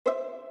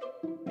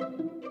Hi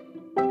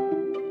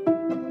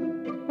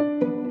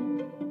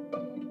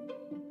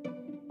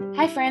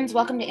friends,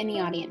 welcome to In the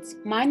Audience.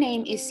 My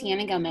name is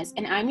Sienna Gomez,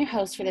 and I'm your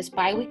host for this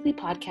bi-weekly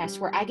podcast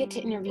where I get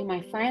to interview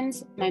my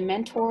friends, my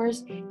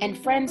mentors, and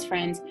friends'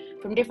 friends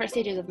from different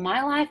stages of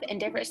my life and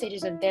different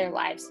stages of their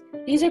lives.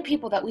 These are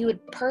people that we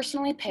would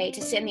personally pay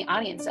to sit in the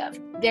audience of.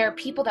 They're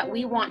people that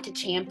we want to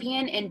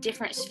champion in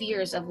different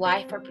spheres of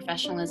life or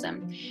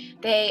professionalism.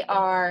 They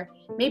are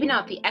maybe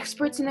not the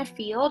experts in their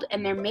field,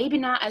 and they're maybe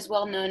not as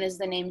well known as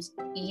the names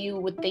you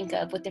would think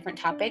of with different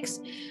topics,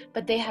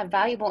 but they have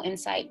valuable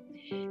insight.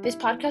 This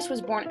podcast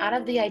was born out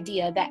of the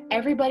idea that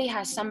everybody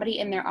has somebody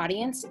in their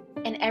audience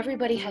and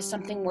everybody has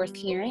something worth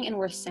hearing and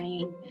worth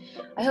saying.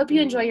 I hope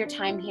you enjoy your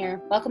time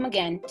here. Welcome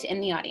again to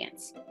In the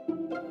Audience.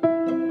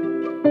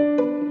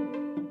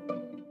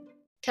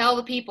 Tell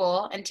the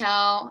people and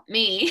tell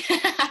me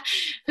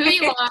who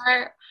you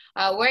are,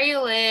 where you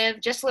live,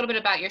 just a little bit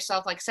about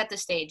yourself, like set the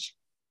stage.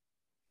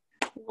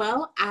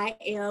 Well, I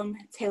am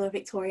Taylor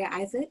Victoria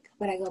Isaac,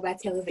 but I go by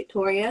Taylor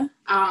Victoria.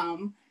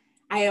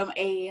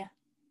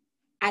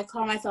 I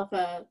call myself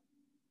a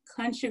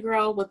country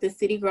girl with the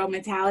city girl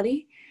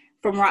mentality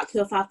from Rock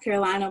Hill, South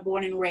Carolina,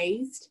 born and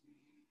raised.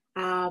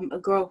 A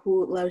girl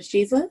who loves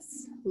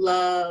Jesus,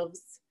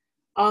 loves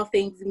all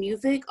things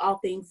music, all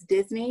things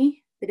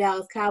Disney, the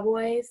Dallas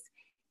Cowboys,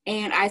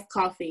 and iced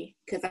coffee,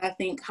 because I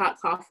think hot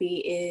coffee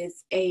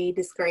is a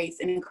disgrace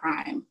and a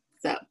crime.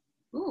 So,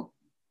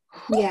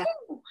 yeah.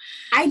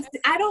 I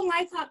don't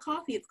like hot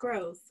coffee. It's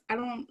gross. I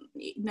don't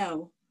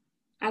know.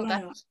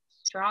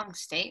 Strong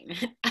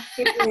statement.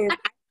 It is.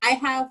 I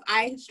have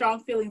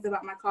strong feelings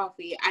about my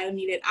coffee. I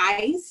need it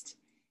iced,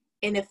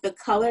 and if the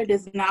color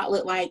does not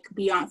look like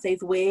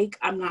Beyonce's wig,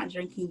 I'm not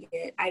drinking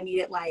it. I need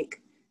it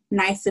like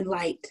nice and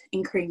light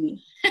and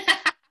creamy.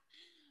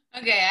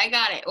 Okay, I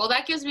got it. Well,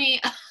 that gives me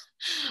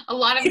a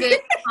lot of good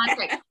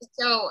context.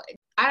 So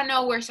I don't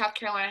know where South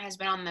Carolina has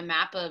been on the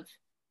map of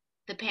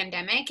the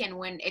pandemic and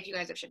if you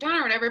guys have shut down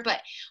or whatever,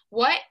 but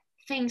what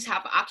things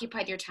have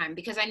occupied your time?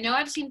 Because I know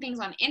I've seen things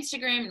on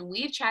Instagram and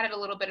we've chatted a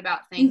little bit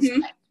about things,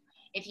 but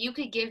if you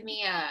could give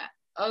me a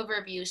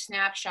overview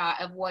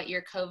snapshot of what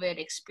your COVID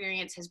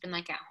experience has been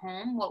like at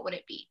home, what would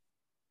it be?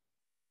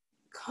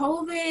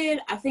 COVID,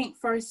 I think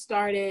first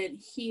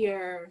started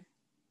here.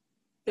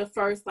 The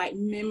first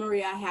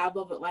memory I have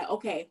of it,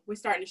 okay, we're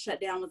starting to shut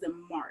down was in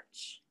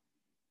March.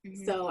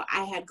 Mm-hmm. So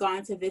I had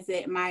gone to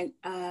visit my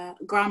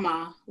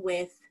grandma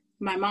with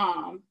my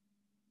mom,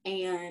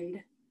 and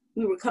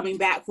we were coming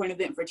back for an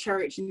event for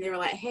church, and they were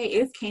like, hey,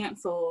 it's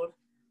canceled.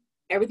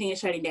 Everything is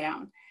shutting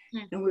down.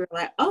 And we were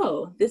like,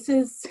 oh, this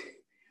is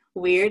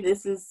weird.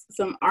 This is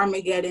some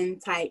Armageddon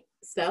type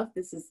stuff.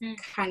 This is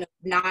kind of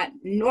not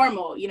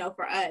normal,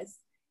 for us.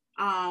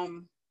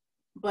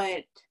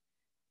 But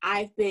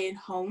I've been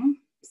home.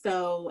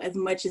 So as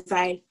much as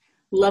I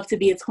love to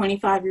be a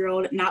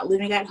 25-year-old not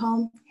living at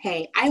home,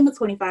 hey, I am a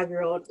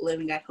 25-year-old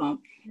living at home.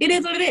 It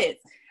is what it is.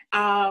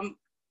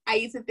 I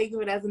used to think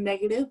of it as a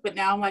negative, but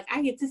now I'm like,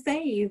 I get to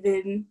save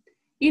and,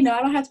 I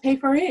don't have to pay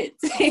for it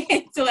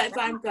until that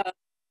time comes.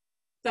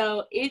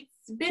 So it's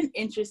been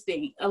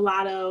interesting. A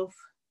lot of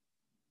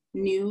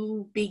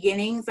new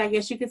beginnings, I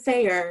guess you could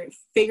say, or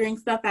figuring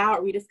stuff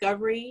out,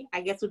 rediscovery,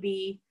 I guess would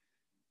be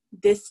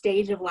this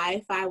stage of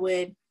life I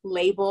would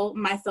label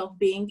myself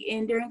being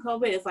in during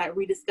COVID. It's like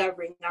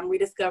rediscovering. I'm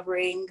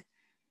rediscovering,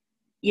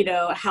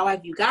 how I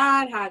view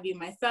God, how I view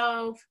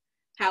myself,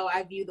 how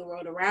I view the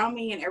world around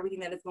me and everything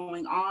that is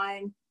going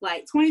on.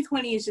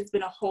 2020 has just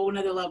been a whole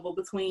nother level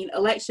between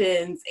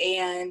elections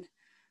and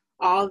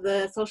all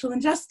the social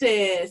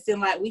injustice,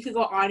 and we could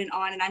go on,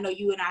 and I know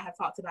you and I have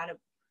talked about it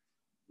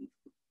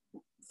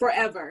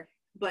forever,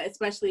 but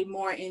especially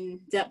more in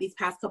depth these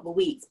past couple of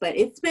weeks. But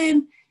it's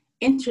been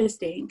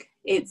interesting.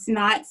 It's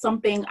not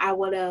something I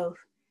would have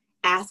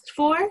asked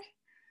for,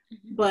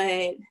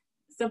 but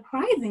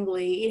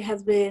surprisingly, it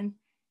has been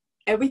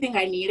everything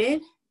I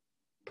needed,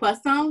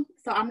 plus some,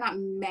 so I'm not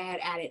mad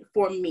at it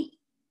for me.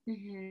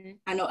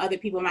 I know other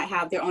people might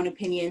have their own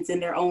opinions and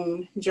their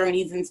own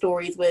journeys and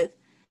stories with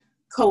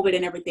COVID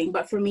and everything,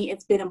 but for me,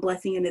 it's been a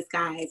blessing in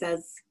disguise.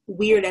 As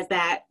weird as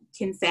that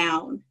can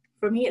sound,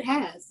 for me, it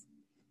has.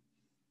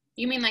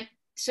 Do you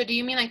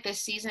mean this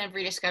season of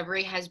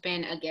rediscovery has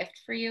been a gift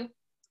for you?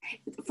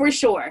 For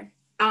sure.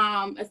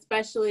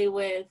 Especially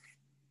with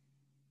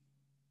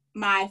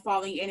my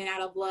falling in and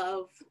out of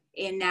love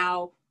and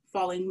now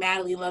falling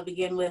madly in love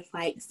again with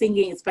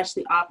singing,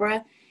 especially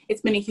opera. It's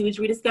been a huge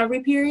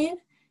rediscovery period.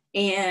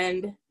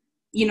 And,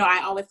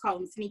 I always call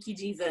him Sneaky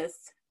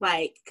Jesus,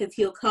 because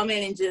he'll come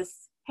in and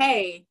just,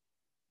 hey,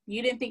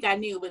 you didn't think I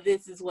knew, but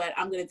this is what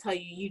I'm going to tell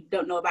you you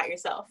don't know about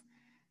yourself.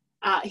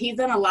 He's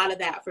done a lot of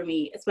that for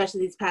me,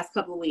 especially these past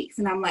couple of weeks.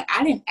 And I'm like,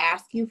 I didn't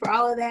ask you for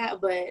all of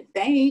that, but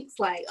thanks.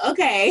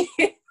 Okay,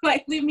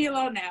 leave me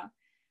alone now.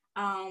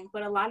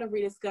 But a lot of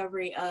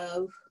rediscovery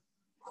of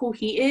who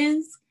he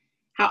is,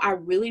 how I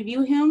really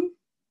view him.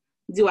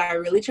 Do I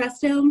really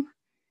trust him?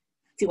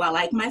 Do I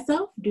like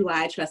myself? Do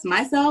I trust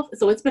myself?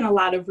 So it's been a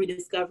lot of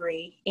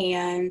rediscovery,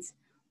 and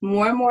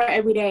more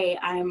every day,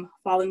 I'm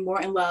falling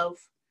more in love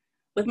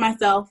with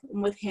myself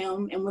and with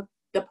him and with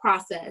the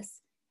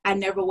process. I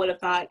never would have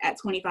thought at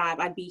 25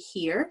 I'd be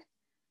here,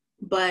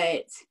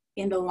 but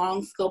in the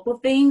long scope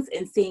of things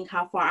and seeing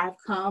how far I've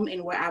come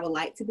and where I would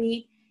like to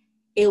be,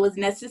 it was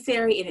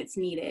necessary and it's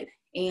needed,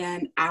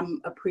 and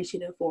I'm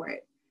appreciative for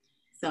it.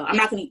 So I'm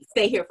not going to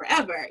stay here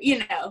forever,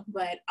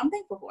 but I'm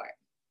thankful for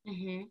it.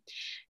 Mm-hmm.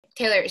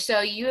 Taylor,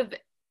 so you have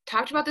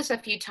talked about this a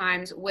few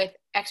times with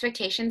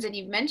expectations, and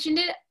you've mentioned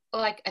it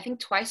like I think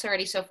twice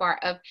already so far,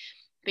 of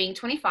being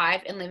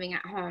 25 and living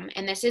at home.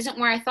 And this isn't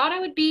where I thought I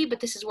would be, but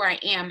this is where I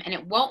am, and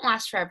it won't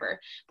last forever,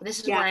 but this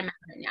is where I'm at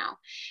right now.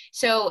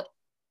 So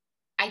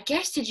I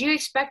guess, did you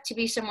expect to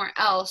be somewhere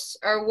else,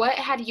 or what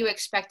had you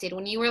expected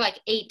when you were like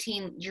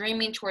 18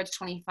 dreaming towards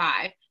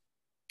 25,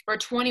 or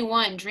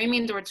 21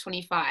 dreaming towards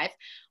 25?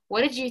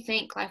 What did you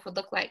think life would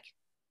look like?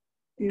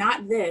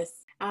 Not this.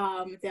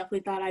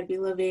 Definitely thought I'd be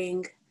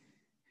living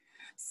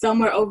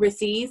somewhere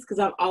overseas, because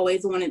I've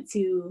always wanted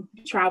to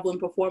travel and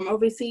perform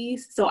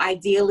overseas. So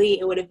ideally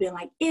it would have been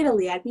like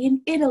Italy. I'd be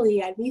in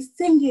Italy. I'd be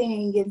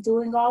singing and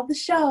doing all the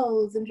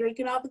shows and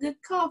drinking all the good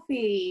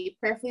coffee.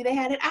 Preferably they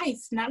had it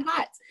iced, not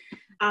hot.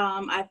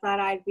 I thought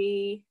I'd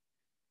be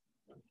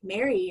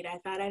married. I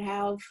thought I'd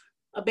have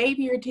a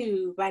baby or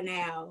two by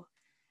now.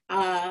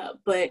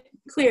 But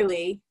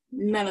clearly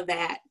none of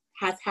that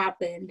has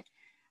happened.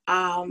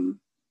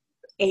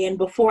 And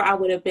before I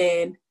would have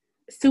been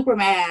super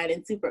mad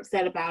and super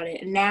upset about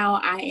it. And now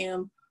I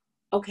am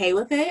okay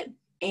with it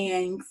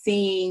and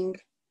seeing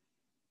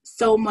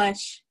so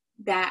much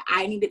that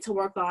I needed to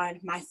work on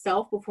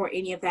myself before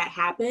any of that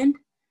happened.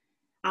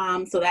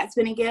 So that's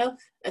been a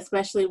gift,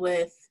 especially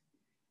with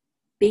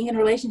being in a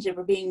relationship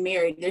or being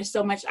married. There's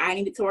so much I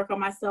needed to work on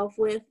myself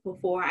with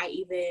before I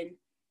even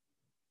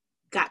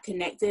got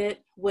connected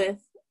with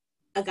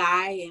a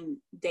guy and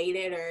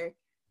dated or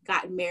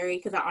got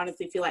married, because I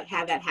honestly feel like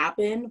had that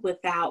happened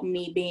without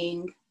me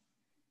being,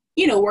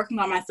 working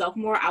on myself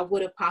more, I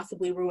would have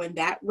possibly ruined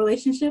that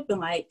relationship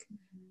and like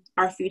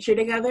our future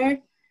together.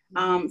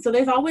 So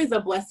there's always a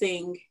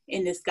blessing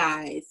in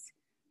disguise.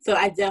 So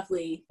I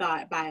definitely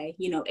thought by,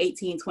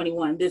 18,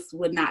 21, this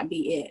would not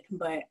be it.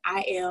 But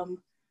I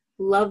am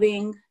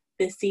loving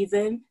this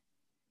season.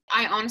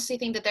 I honestly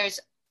think that there's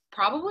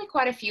probably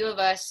quite a few of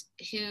us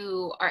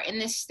who are in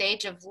this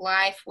stage of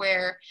life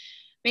where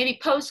maybe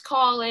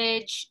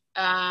post-college,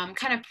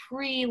 kind of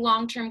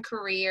pre-long-term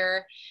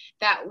career,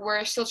 that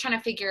we're still trying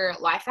to figure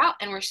life out,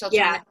 and we're still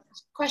trying to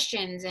ask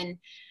questions and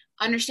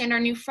understand our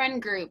new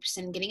friend groups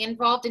and getting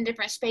involved in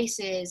different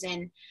spaces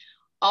and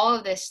all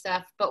of this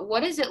stuff. But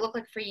what does it look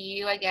like for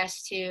you, I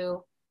guess,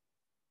 to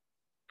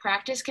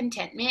practice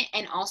contentment?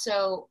 And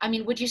also,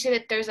 would you say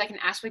that there's like an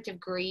aspect of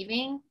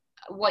grieving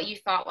what you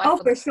thought life would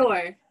look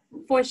like?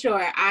 For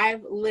sure. I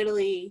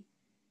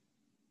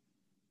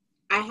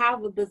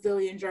have a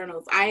bazillion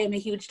journals. I am a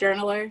huge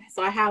journaler.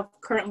 So I have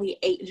currently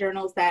 8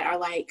 journals that are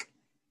like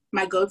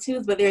my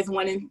go-tos, but there's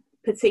one in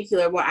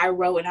particular where I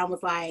wrote and I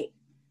was like,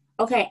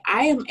 okay,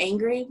 I am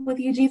angry with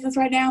you, Jesus,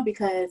 right now,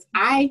 because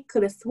I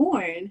could have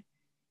sworn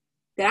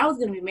that I was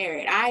going to be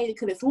married. I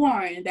could have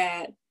sworn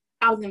that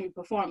I was going to be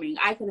performing.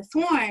 I could have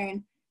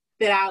sworn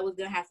that I was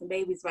going to have some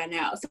babies by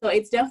now. So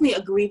it's definitely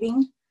a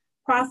grieving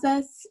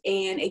process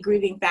and a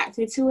grieving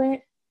factor to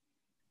it.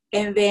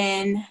 And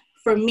then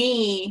for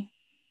me,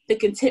 the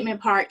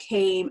contentment part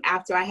came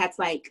after I had to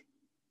like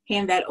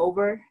hand that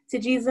over to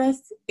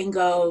Jesus and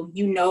go,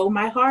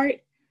 my heart,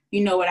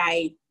 what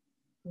I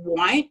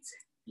want.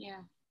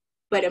 Yeah.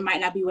 But it might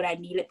not be what I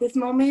need at this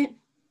moment.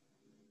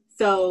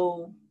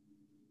 So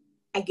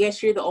I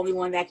guess you're the only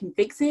one that can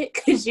fix it,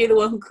 because you're the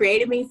one who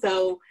created me.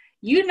 So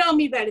you know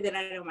me better than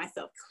I know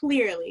myself,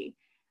 clearly.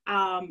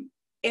 And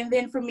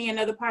then for me,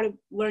 another part of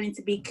learning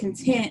to be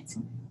content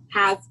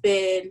has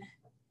been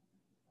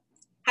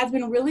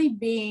really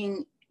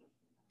being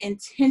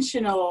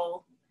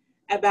intentional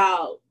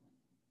about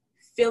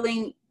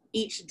filling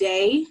each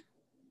day,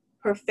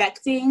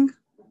 perfecting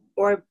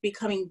or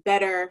becoming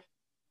better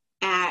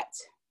at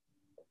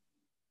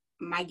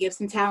my gifts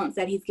and talents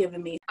that he's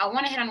given me. I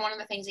want to hit on one of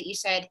the things that you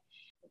said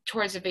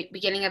towards the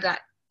beginning of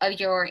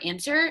your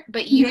answer,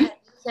 but you had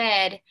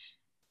said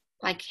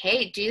like,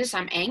 hey, Jesus,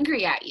 I'm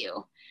angry at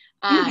you.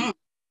 And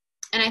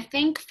I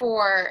think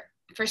for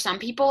some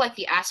people, like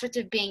the aspect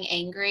of being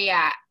angry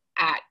at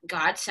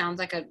God sounds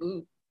like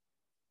ooh,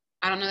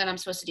 I don't know that I'm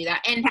supposed to do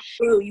that. And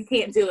taboo, you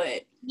can't do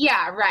it.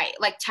 Yeah, right.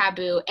 Like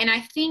taboo. And I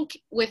think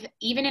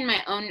even in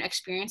my own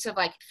experience of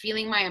like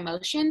feeling my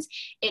emotions,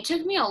 it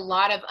took me a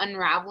lot of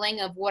unraveling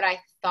of what I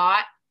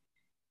thought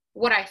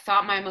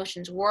my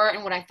emotions were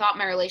and what I thought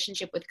my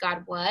relationship with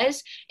God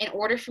was, in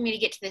order for me to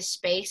get to this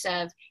space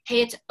of,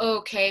 hey, it's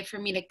okay for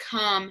me to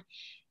come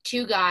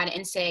to God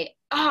and say,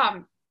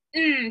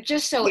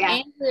 just so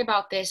angry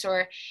about this,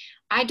 or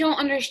I don't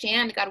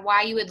understand, God,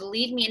 why you would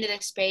lead me into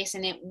this space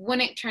and it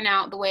wouldn't turn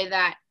out the way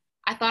that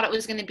I thought it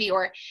was going to be,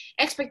 or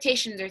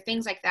expectations or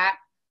things like that.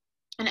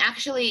 And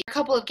actually, a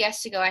couple of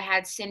guests ago, I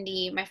had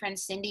my friend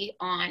Cindy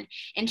on,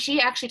 and she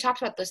actually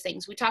talked about those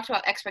things. We talked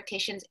about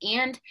expectations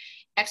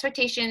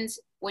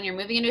when you're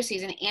moving into a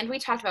season, and we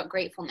talked about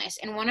gratefulness.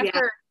 And one of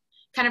her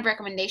kind of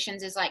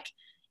recommendations is like,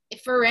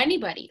 for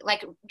anybody,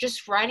 like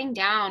just writing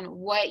down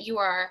what you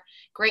are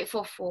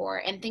grateful for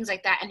and things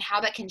like that, and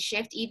how that can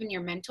shift even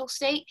your mental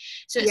state.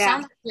 So it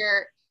sounds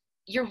like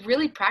you're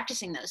really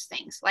practicing those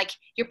things. Like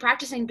you're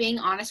practicing being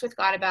honest with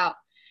God about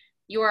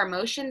your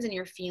emotions and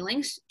your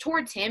feelings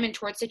towards him and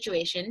towards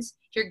situations.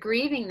 You're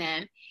grieving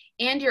them,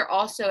 and you're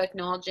also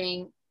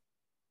acknowledging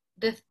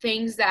the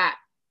things that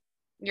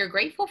you're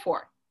grateful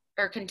for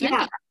or content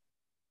with.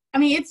 I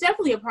mean, it's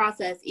definitely a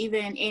process.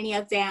 Even Annie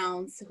F.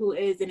 Downs, who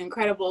is an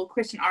incredible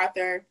Christian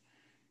author,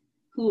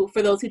 who,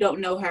 for those who don't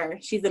know her,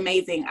 she's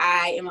amazing.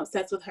 I am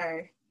obsessed with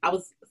her. I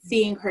was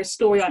seeing her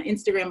story on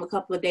Instagram a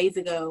couple of days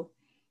ago,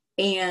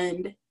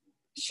 and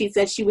she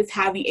said she was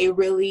having a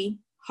really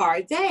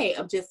hard day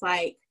of just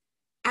like,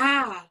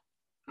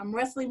 I'm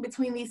wrestling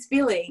between these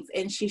feelings.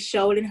 And she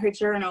showed in her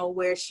journal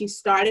where she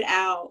started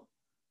out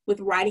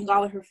with writing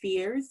all of her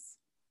fears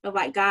of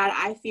like, God,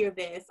 I fear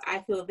this, I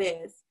feel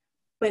this.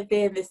 But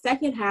then the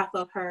second half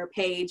of her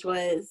page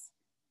was,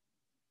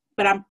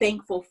 but I'm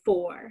thankful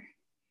for.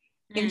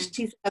 And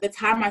she said, by the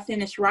time I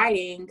finished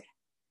writing,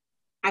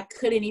 I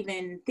couldn't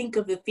even think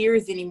of the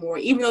fears anymore.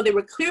 Even though they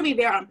were clearly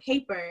there on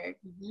paper,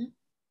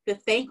 the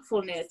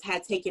thankfulness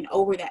had taken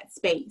over that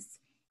space.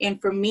 And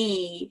for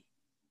me,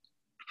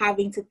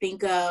 having to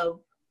think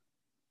of,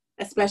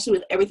 especially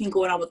with everything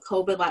going on with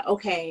COVID, like,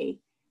 okay,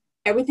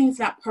 everything's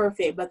not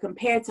perfect, but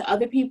compared to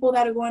other people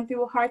that are going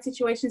through hard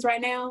situations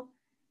right now,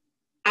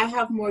 I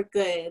have more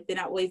good than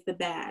outweighs the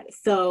bad.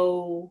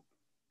 So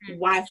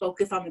why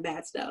focus on the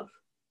bad stuff?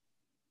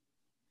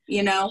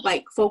 You know,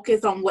 like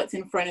focus on what's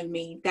in front of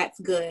me. That's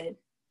good.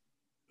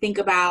 Think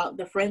about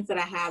the friends that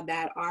I have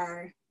that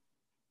are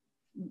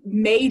a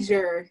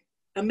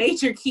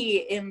major key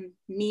in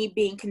me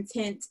being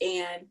content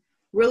and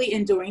really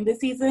enduring the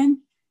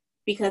season,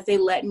 because they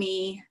let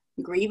me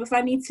grieve if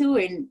I need to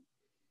and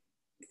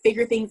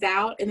figure things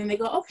out. And then they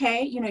go,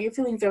 okay, you know, your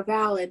feelings are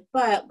valid,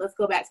 but let's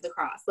go back to the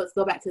cross. Let's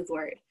go back to his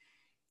word.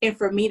 And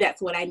for me,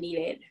 that's what I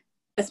needed,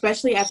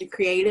 especially as a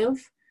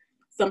creative.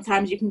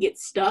 Sometimes you can get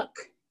stuck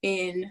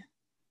in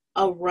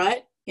a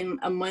rut, in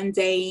a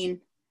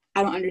mundane,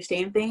 I don't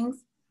understand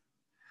things.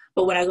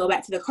 But when I go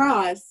back to the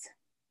cross,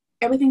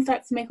 everything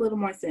starts to make a little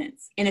more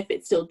sense. And if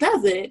it still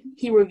doesn't,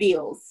 he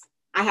reveals.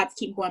 I have to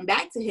keep going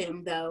back to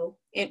him though,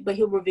 but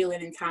he'll reveal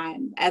it in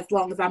time, as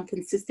long as I'm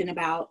consistent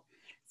about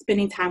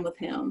spending time with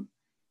him.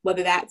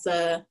 Whether that's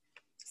a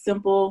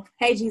simple,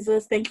 hey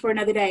Jesus, thank you for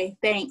another day,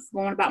 thanks,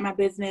 going about my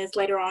business,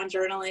 later on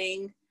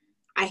journaling,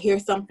 I hear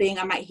something,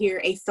 I might hear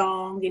a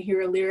song and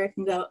hear a lyric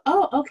and go,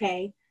 oh,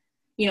 okay.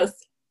 You know,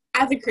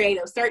 as a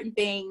creative, certain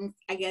things,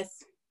 I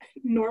guess,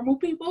 normal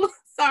people,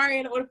 sorry,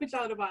 I don't want to put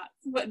y'all in a box,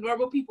 but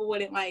normal people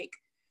wouldn't like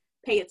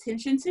pay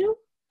attention to.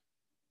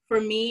 For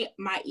me,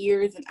 my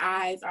ears and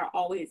eyes are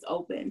always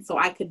open. So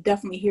I could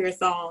definitely hear a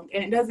song,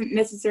 and it doesn't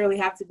necessarily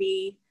have to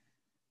be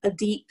a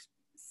deep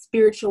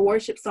spiritual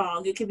worship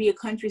song. It could be a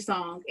country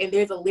song, and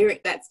there's a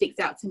lyric that sticks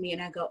out to me,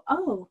 and I go,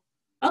 oh,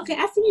 okay,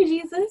 I see you,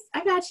 Jesus.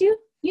 I got you,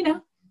 you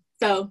know.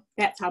 So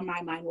that's how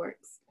my mind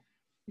works.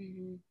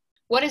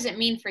 What does it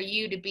mean for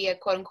you to be a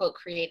quote unquote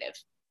creative?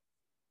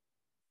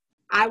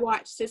 I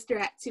watched Sister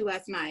Act 2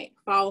 last night.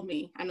 Follow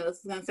me. I know this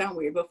is going to sound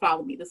weird, but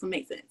follow me. This will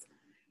make sense.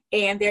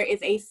 And there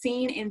is a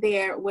scene in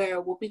there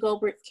where Whoopi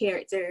Goldberg's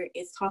character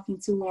is talking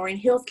to Lauryn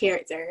Hill's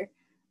character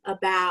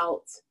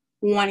about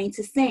wanting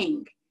to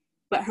sing,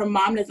 but her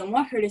mom doesn't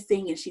want her to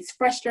sing, and she's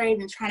frustrated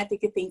and trying to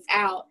figure things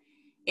out.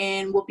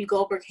 And Whoopi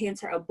Goldberg hands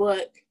her a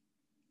book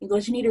and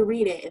goes, you need to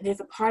read it. And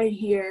there's a part in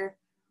here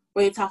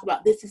where they talk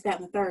about this, that,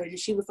 and the third. And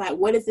she was like,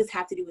 what does this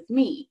have to do with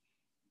me?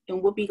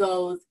 And Whoopi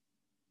goes,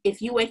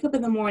 if you wake up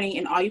in the morning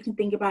and all you can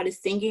think about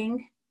is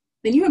singing,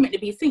 then you were meant to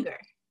be a singer.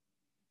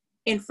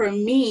 And for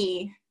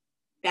me,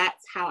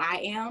 that's how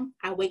I am.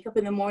 I wake up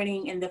in the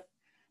morning, and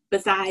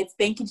besides,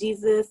 thank you,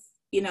 Jesus,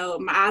 you know,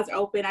 my eyes are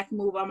open, I can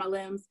move all my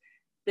limbs.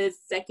 The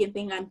second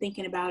thing I'm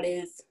thinking about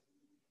is,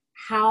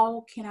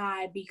 how can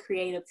I be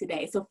creative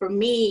today? So for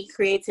me,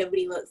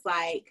 creativity looks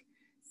like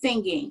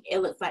singing. It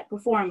looks like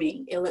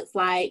performing. It looks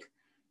like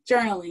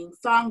journaling,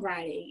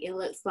 songwriting. It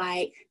looks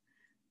like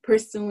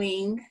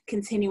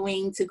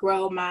continuing to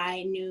grow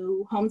my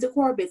new home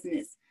decor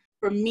business.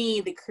 For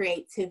me, the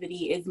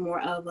creativity is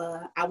more of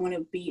I want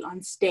to be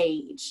on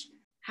stage.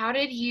 How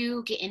did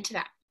you get into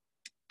that?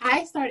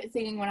 I started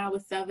singing when I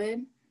was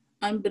 7,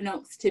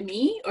 unbeknownst to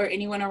me or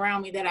anyone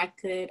around me that I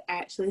could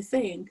actually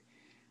sing.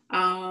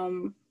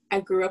 I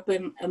grew up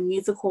in a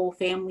musical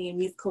family and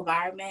musical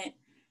environment.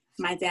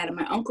 My dad and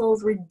my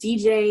uncles were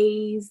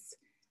DJs.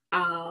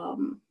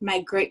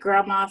 My great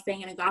grandma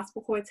sang in a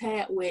gospel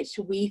quartet, which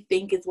we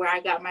think is where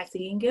I got my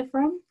singing gift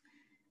from.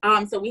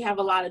 So we have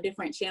a lot of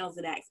different channels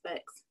and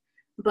aspects.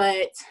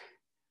 But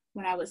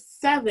when I was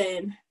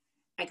 7,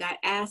 I got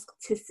asked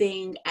to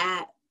sing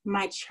at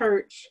my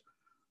church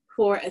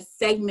for a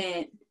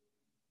segment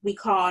we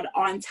called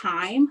On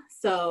Time.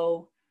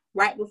 So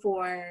right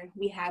before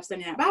we have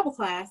Sunday night Bible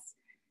class,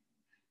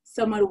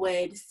 someone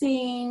would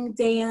sing,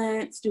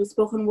 dance, do a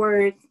spoken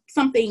word,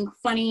 something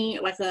funny,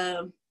 like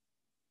a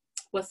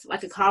was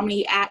like a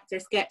comedy act or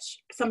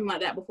sketch, something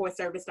like that before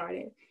service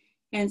started.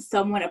 And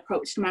someone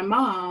approached my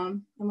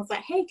mom and was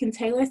like, hey, can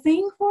Taylor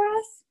sing for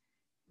us?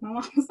 My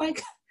mom was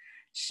like,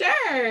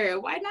 sure,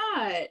 why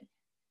not?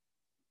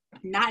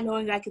 Not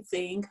knowing I could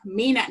sing,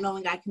 me not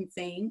knowing I can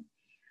sing.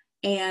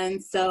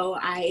 And so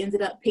I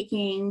ended up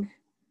picking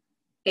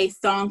a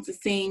song to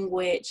sing,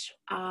 which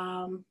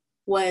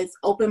was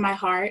Open My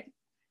Heart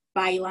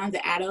by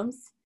Yolanda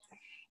Adams.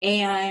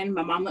 And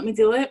my mom let me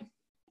do it.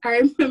 I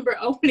remember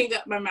opening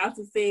up my mouth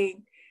to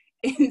sing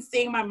and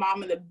seeing my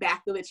mom in the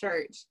back of the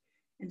church.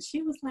 And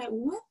she was like,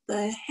 what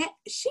the heck?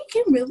 She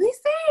can really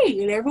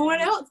sing. And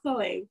everyone else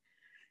going,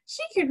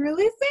 she can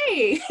really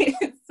sing.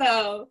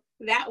 So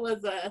that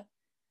was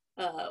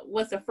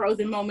a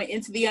frozen moment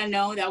into the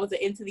unknown. That was an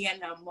into the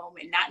unknown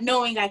moment, not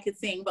knowing I could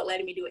sing, but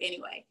letting me do it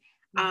anyway.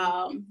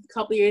 A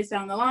couple years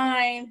down the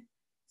line,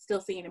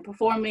 still singing and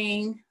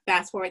performing.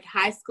 Fast forward to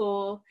high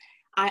school,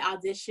 I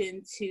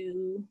auditioned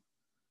to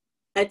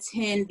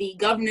attend the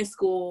Governor's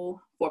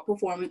School for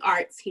Performing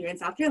Arts here in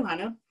South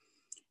Carolina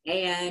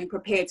and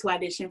prepared to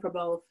audition for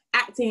both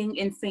acting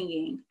and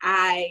singing.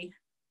 I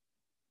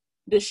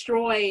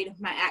destroyed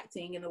my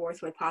acting in the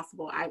worst way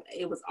possible.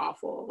 It was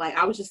awful. Like,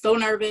 I was just so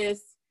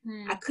nervous.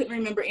 I couldn't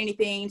remember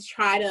anything.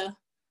 Try to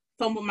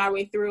fumble my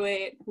way through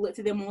it. Looked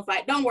at them and was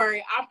like, don't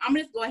worry, I'm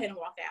gonna just go ahead and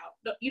walk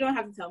out. You don't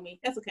have to tell me.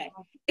 That's okay.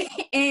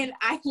 And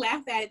I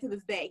laughed at it to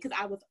this day because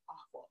I was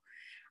awful.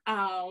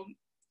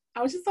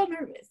 I was just so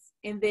nervous.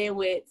 And then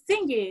with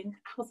singing,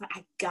 I was like,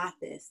 I got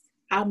this.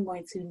 I'm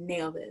going to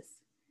nail this.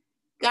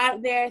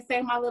 Got there,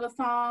 sang my little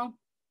song,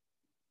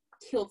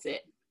 killed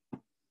it.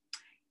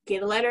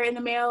 Get a letter in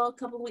the mail a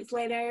couple of weeks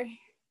later.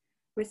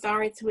 We're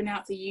sorry to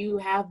announce that you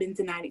have been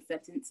denied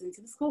acceptance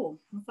into the school.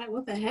 I was like,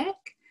 what the heck?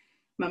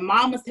 My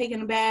mom was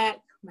taken aback.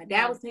 My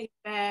dad was taken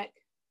aback.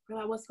 We're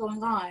like, what's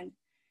going on?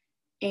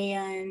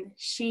 And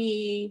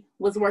she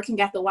was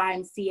working at the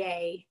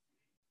YMCA.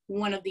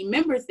 One of the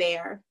members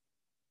there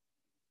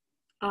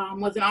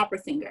was an opera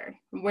singer,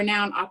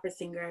 renowned opera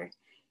singer.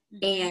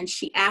 And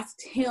she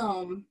asked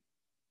him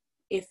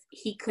if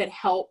he could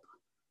help,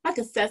 like,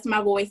 assess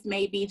my voice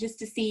maybe, just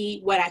to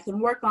see what I can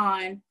work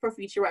on for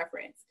future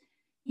reference.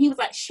 He was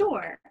like,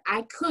 sure,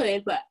 I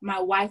could, but my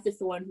wife is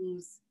the one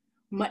who's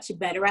much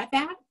better at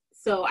that.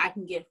 So I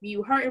can give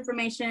you her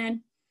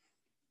information.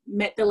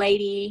 Met the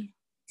lady,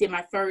 did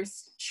my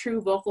first true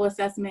vocal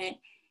assessment.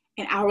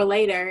 An hour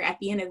later, at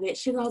the end of it,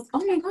 she goes,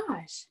 oh my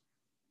gosh,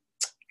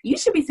 you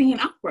should be singing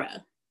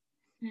opera.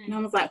 And I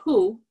was like,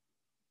 who?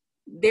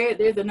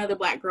 There's another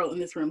Black girl in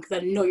this room, because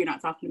I know you're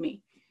not talking to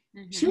me.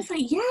 She was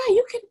like, yeah,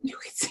 you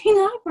could sing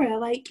opera.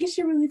 Like, you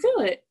should really do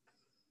it.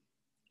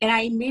 And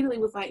I immediately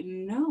was like,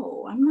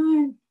 no, I'm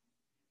not.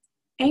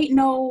 Ain't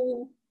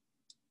no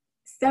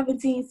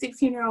 17,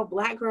 16-year-old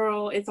Black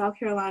girl in South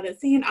Carolina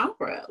singing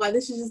opera. Like,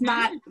 this is just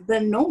not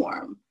the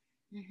norm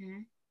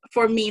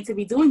for me to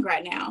be doing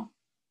right now.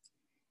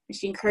 And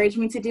she encouraged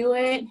me to do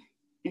it.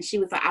 And she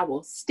was like, I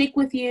will stick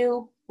with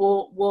you.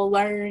 We'll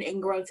learn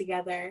and grow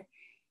together.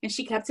 And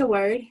she kept her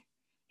word.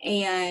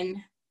 And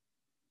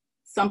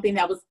something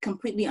that was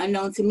completely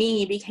unknown to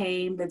me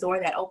became the door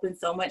that opened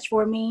so much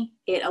for me.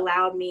 It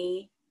allowed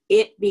me,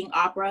 it being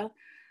opera,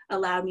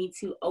 allowed me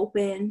to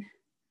open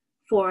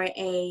for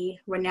a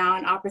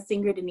renowned opera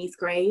singer, Denise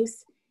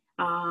Graves,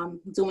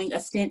 doing a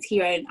stint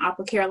here in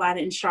Opera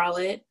Carolina in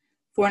Charlotte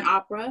for an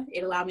opera.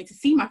 It allowed me to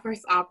see my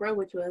first opera,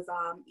 which was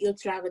Il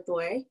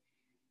Trovatore.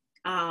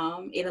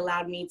 It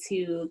allowed me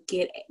to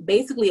get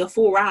basically a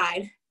full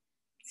ride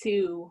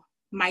to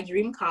my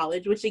dream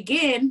college, which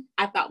again,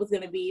 I thought was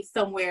going to be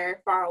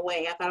somewhere far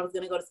away. I thought I was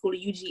going to go to school to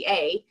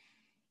UGA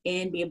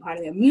and be a part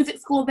of their music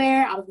school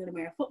there. I was going to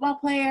marry a football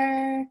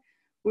player.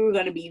 We were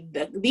going to be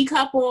the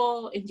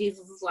couple. And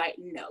Jesus was like,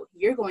 no,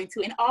 you're going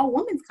to an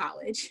all-women's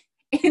college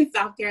in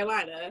South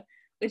Carolina,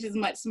 which is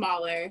much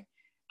smaller.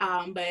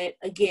 But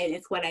again,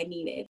 it's what I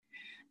needed.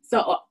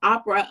 So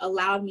opera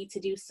allowed me to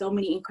do so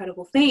many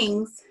incredible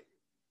things.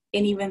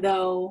 And even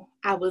though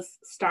I was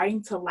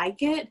starting to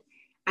like it,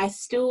 I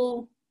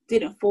still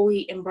didn't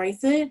fully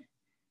embrace it,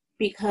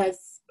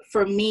 because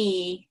for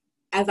me,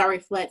 as I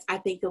reflect, I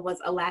think it was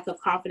a lack of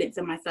confidence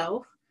in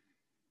myself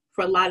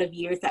for a lot of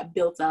years that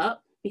built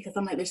up, because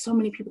I'm like, there's so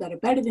many people that are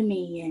better than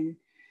me and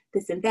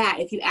this and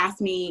that. If you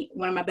ask me,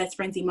 one of my best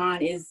friends,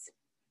 Iman, is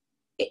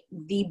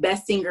the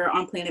best singer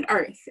on planet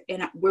Earth.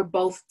 And we're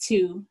both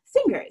two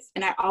singers.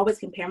 And I always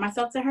compare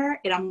myself to her,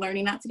 and I'm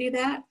learning not to do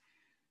that.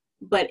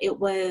 But it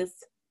was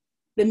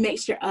the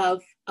mixture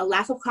of a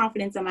lack of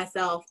confidence in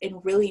myself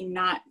and really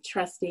not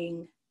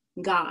trusting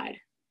God.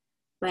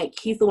 Like,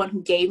 he's the one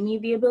who gave me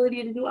the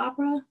ability to do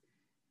opera,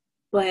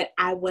 but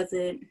I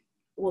wasn't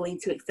willing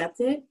to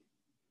accept it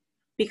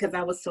because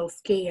I was so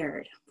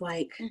scared.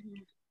 Like,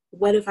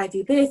 what if I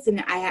do this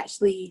and I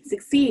actually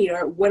succeed?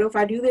 Or what if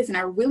I do this and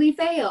I really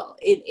fail?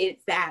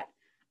 It's that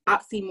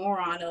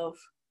oxymoron of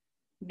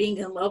being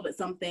in love with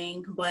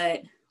something,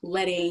 but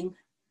letting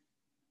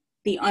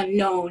the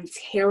unknown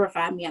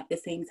terrify me at the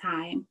same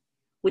time,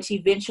 which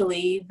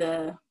eventually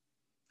the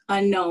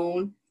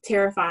unknown,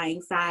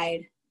 terrifying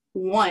side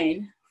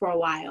won for a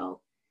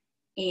while.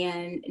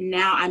 And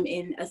now I'm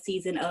in a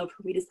season of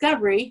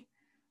rediscovery,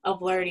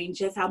 of learning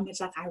just how much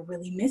like I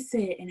really miss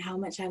it and how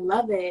much I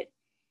love it.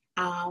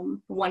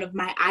 One of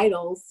my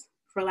idols,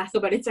 for lack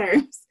of better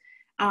terms,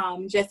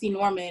 Jesse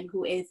Norman,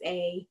 who is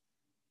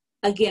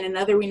again,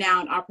 another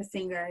renowned opera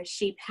singer.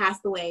 She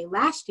passed away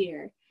last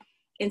year.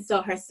 And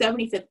so her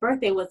 75th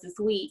birthday was this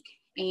week.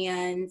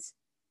 And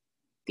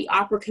the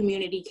opera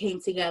community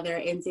came together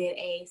and did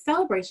a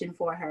celebration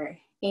for her.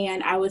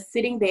 And I was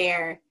sitting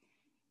there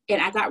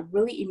and I got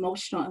really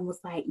emotional and was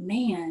like,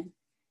 man,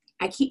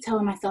 I keep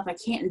telling myself I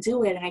can't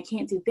do it and I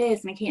can't do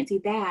this and I can't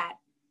do that.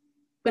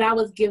 But I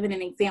was given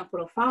an example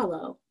to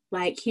follow.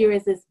 Like, here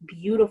is this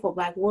beautiful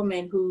Black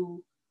woman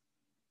who,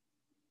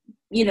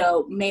 you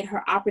know, made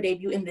her opera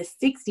debut in the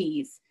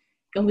 60s.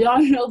 And we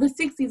all know the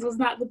 60s was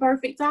not the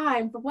perfect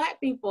time for Black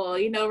people,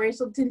 you know,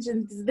 racial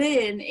tensions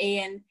then.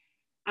 And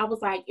I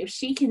was like, if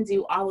she can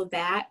do all of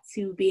that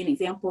to be an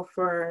example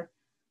for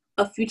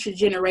a future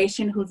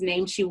generation whose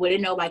name she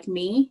wouldn't know, like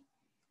me,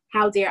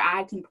 how dare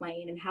I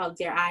complain and how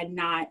dare I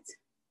not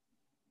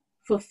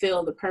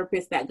fulfill the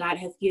purpose that God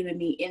has given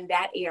me in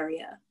that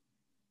area,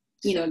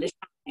 you know, to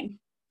shine.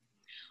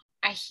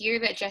 I hear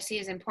that Jessie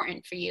is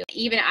important for you.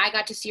 Even I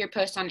got to see her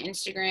post on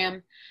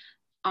Instagram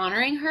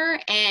honoring her,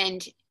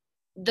 and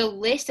the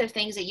list of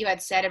things that you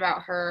had said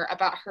about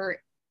her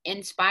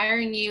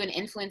inspiring you and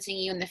influencing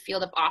you in the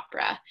field of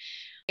opera.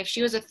 If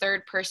she was a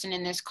third person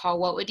in this call,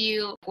 what would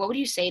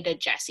you say to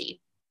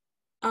Jessie?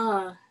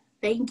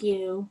 Thank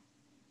you.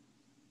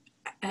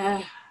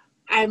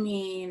 I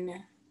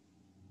mean,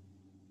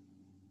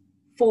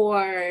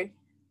 for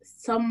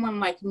someone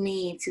like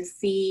me to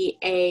see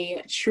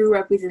a true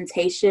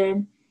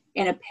representation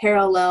and a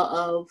parallel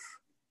of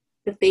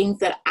the things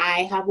that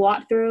I have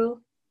walked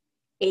through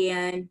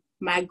and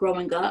my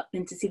growing up,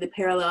 and to see the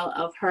parallel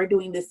of her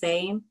doing the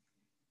same,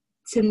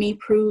 to me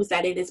proves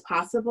that it is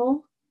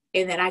possible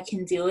and that I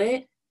can do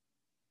it.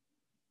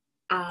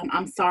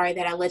 I'm sorry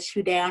that I let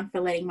you down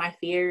for letting my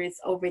fears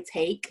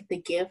overtake the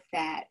gift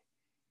that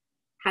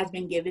has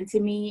been given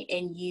to me,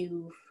 and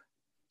you've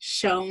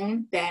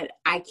shown that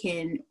I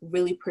can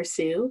really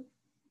pursue,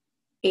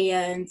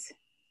 and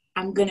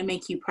I'm gonna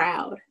make you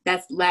proud.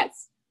 That's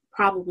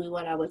probably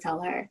what I would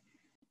tell her.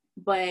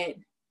 But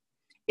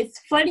it's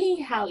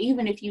funny how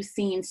even if you've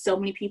seen so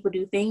many people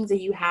do things and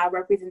you have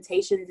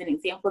representations and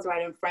examples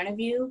right in front of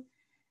you,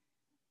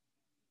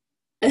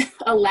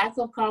 a lack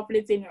of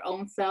confidence in your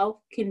own self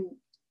can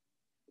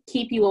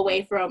keep you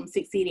away from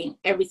succeeding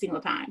every single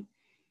time.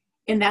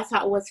 And that's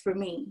how it was for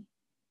me.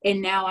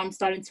 And now I'm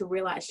starting to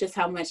realize just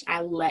how much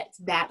I let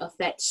that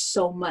affect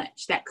so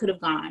much that could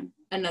have gone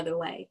another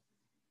way.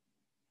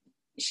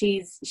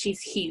 She's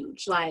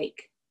huge.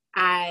 Like,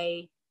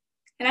 I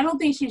don't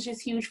think she's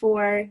just huge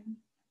for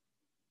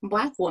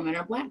Black women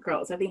or Black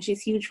girls. I think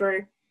she's huge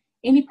for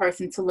any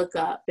person to look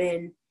up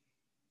and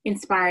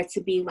inspire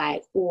to be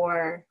like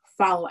or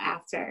follow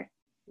after.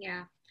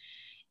 Yeah.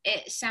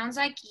 It sounds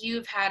like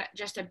you've had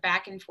just a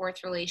back and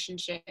forth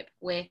relationship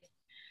with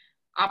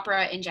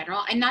opera in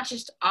general, and not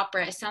just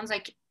opera. It sounds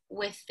like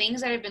with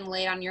things that have been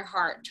laid on your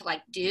heart to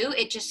like do,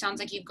 it just sounds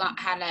like you've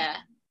had a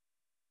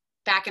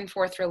back and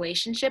forth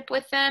relationship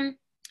with them.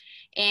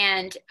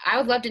 And I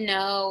would love to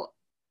know,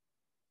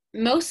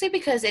 mostly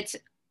because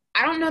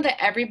I don't know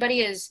that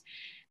everybody is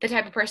the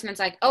type of person that's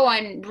like, oh,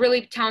 I'm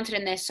really talented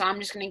in this, so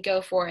I'm just going to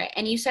go for it.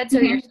 And you said so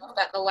yourself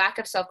that the lack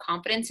of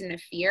self-confidence and the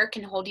fear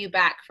can hold you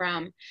back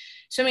from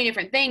so many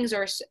different things,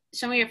 or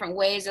so many different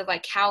ways of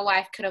like how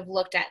life could have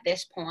looked at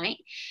this point.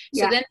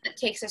 So then it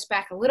takes us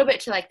back a little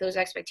bit to like those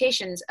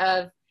expectations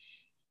of,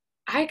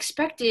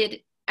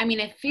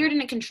 if fear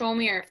didn't control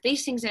me, or if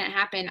these things didn't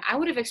happen, I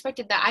would have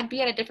expected that I'd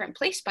be at a different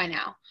place by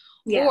now.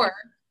 Yeah. Or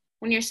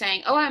when you're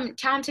saying, oh, I'm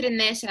talented in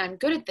this and I'm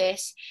good at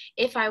this,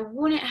 if I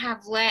wouldn't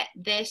have let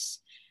this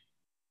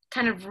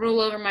kind of rule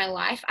over my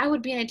life, I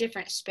would be in a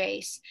different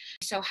space.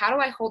 So how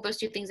do I hold those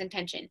two things in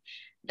tension?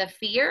 The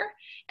fear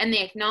and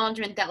the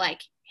acknowledgement that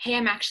like, hey,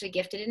 I'm actually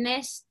gifted in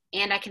this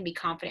and I can be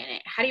confident in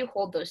it. How do you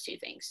hold those two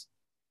things?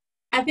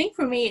 I think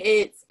for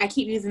me, I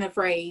keep using the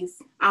phrase,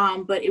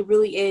 but it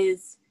really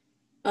is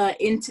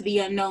into the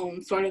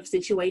unknown sort of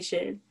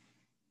situation.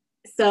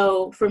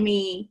 So for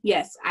me,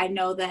 yes, I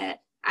know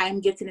that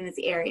I'm gifted in this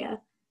area,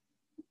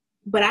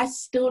 but I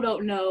still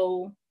don't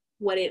know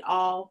what it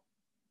all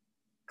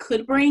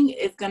could bring,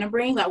 is going to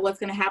bring, like what's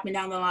going to happen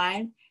down the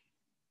line.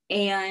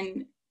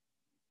 And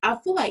I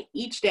feel like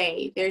each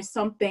day there's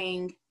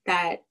something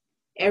that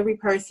every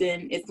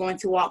person is going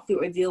to walk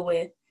through or deal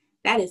with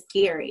that is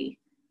scary.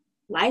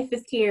 Life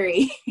is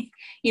scary.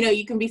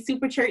 You can be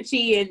super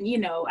churchy and,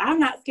 I'm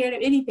not scared of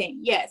anything.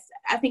 Yes,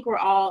 I think we're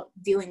all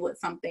dealing with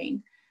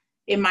something.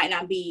 It might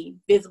not be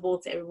visible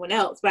to everyone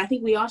else, but I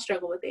think we all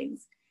struggle with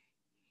things.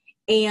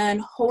 And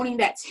holding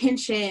that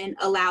tension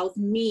allows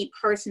me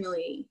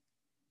personally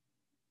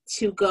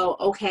to go,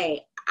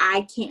 okay,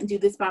 I can't do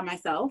this by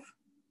myself.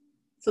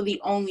 So the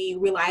only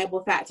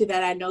reliable factor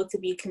that I know to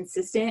be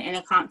consistent and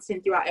a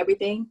constant throughout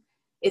everything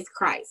is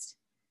Christ.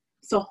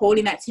 So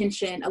holding that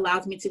tension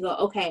allows me to go,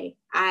 okay,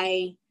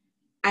 I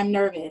I'm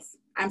nervous.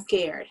 I'm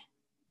scared.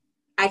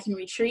 I can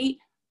retreat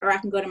or I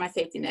can go to my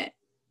safety net.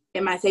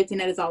 And my safety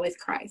net is always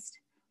Christ.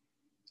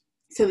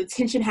 So the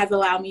tension has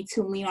allowed me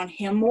to lean on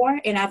him more.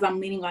 And as I'm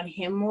leaning on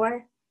him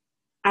more,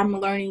 I'm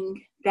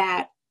learning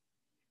that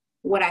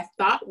what I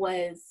thought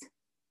was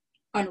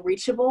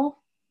unreachable,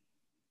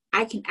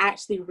 I can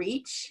actually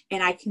reach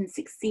and I can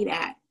succeed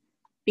at,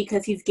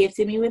 because he's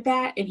gifted me with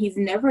that. And he's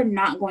never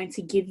not going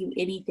to give you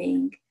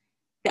anything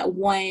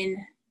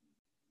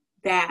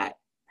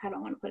I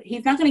don't want to put it.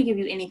 He's not going to give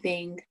you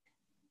anything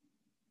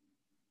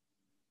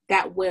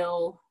that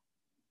you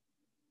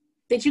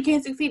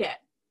can't succeed at.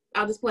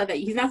 I'll just play that.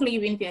 He's not going to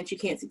give you anything that you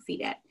can't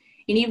succeed at.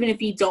 And even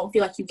if you don't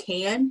feel like you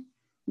can,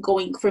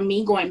 going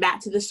back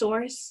to the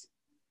source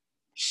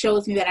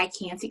shows me that I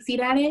can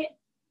succeed at it,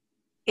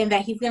 and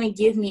that he's going to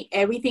give me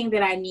everything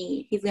that I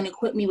need. He's going to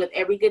equip me with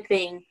every good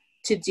thing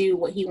to do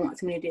what he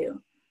wants me to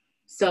do.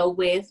 So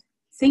with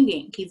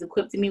singing, he's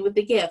equipped me with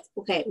the gift.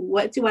 Okay,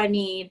 what do I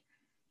need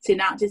to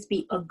not just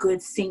be a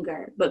good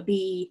singer, but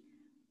be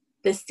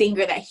the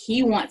singer that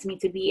he wants me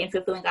to be and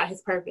fulfilling out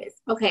his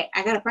purpose? Okay,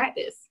 I got to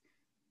practice.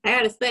 I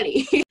got to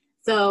study.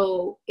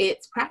 So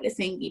it's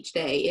practicing each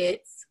day.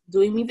 It's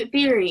doing music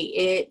theory.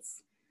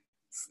 It's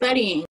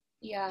studying.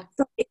 Yeah.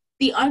 So it's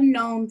the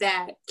unknown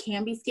that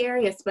can be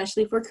scary,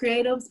 especially for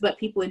creatives, but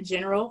people in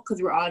general,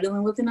 because we're all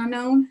dealing with an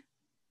unknown.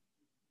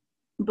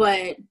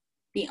 But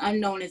the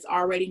unknown is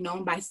already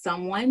known by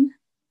someone,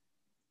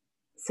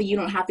 so you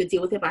don't have to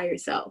deal with it by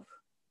yourself,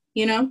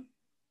 you know?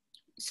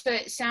 So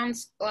it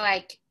sounds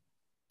like,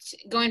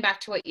 going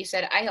back to what you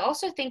said, I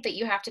also think that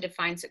you have to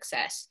define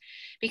success,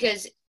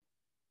 because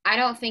I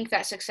don't think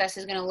that success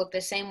is going to look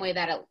the same way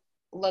that it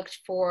looked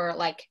for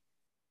like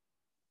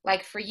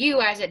for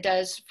you as it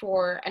does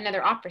for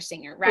another opera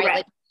singer, right? Correct.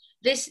 Like,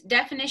 this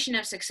definition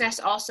of success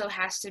also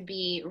has to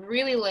be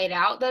really laid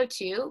out though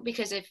too,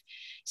 because if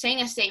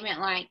saying a statement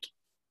like,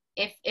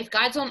 if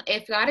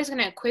God is going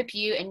to equip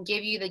you and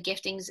give you the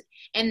giftings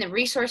and the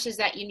resources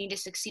that you need to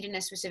succeed in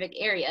a specific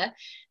area,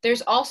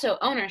 there's also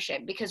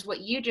ownership, because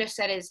what you just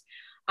said is,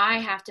 I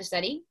have to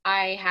study,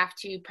 I have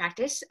to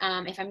practice.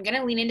 If I'm going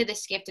to lean into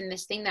this gift and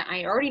this thing that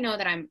I already know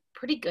that I'm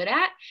pretty good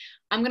at,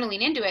 I'm going to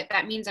lean into it.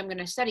 That means I'm going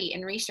to study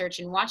and research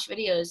and watch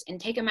videos and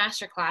take a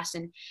master class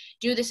and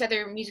do this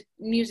other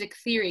music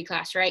theory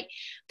class, right?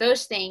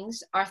 Those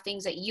things are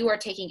things that you are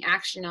taking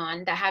action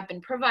on that have been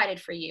provided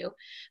for you,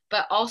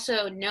 but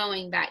also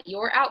knowing that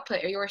your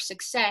output or your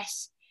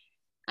success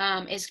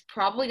is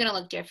probably going to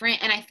look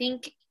different. And I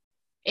think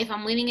if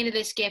I'm leaning into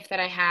this gift that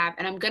I have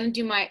and I'm going to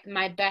do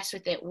my best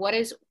with it,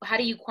 how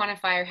do you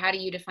quantify or how do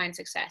you define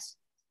success?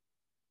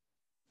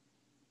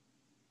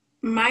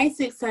 My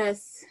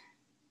success,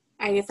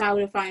 I guess I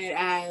would define it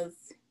as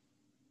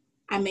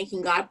I'm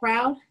making God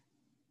proud,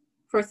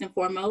 first and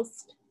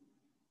foremost.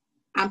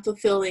 I'm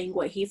fulfilling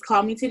what he's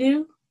called me to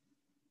do,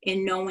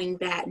 and knowing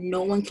that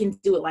no one can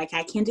do it like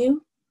I can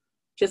do,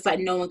 just like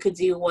no one could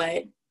do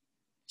what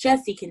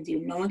Jesse can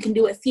do. No one can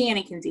do what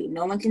Sienna can do.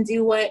 No one can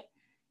do what,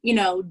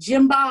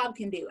 Jim Bob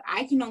can do.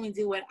 I can only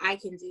do what I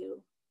can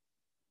do.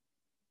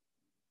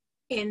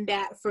 And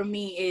that for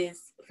me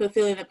is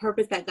fulfilling the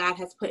purpose that God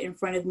has put in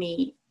front of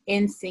me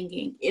in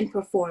singing, in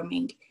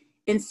performing,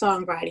 in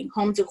songwriting,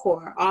 home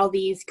decor, all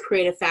these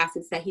creative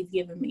facets that he's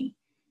given me.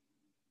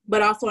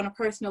 But also on a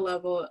personal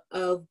level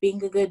of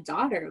being a good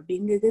daughter, of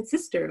being a good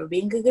sister, of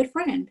being a good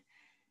friend.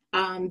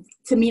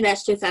 To me,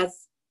 that's just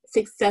as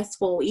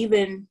successful,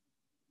 even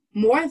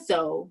more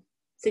so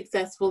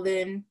successful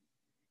than,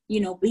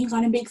 being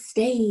on a big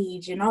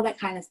stage and all that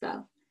kind of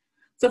stuff.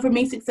 So for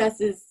me, success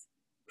is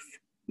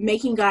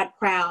making God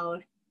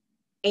proud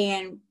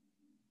and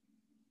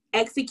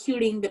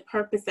executing the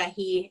purpose that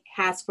he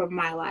has for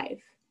my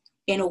life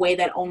in a way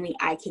that only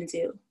I can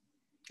do.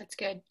 That's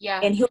good. Yeah.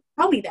 And he'll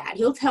tell me that.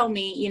 He'll tell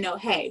me,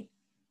 hey,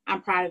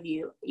 I'm proud of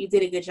you. You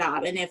did a good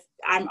job. And if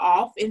I'm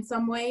off in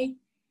some way,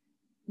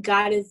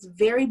 God is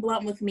very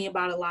blunt with me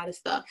about a lot of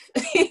stuff.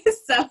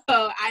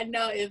 So I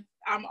know if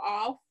I'm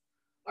off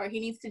or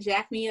he needs to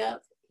jack me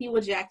up, he will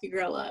jack your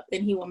girl up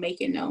and he will make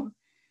it known.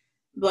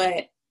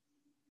 But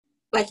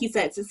like you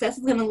said, success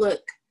is going to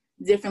look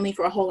differently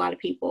for a whole lot of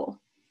people.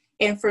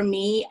 And for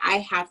me, I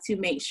have to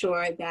make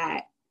sure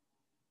that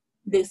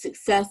the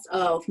success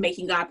of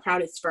making God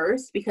proud is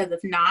first, because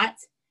if not,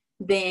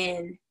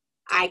 then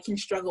I can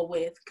struggle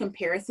with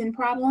comparison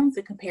problems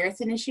and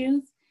comparison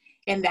issues.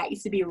 And that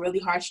used to be a really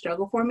hard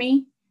struggle for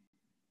me.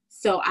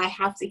 So I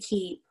have to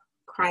keep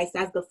Christ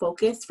as the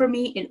focus for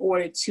me in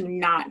order to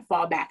not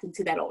fall back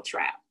into that old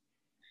trap.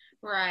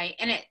 Right.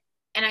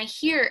 And I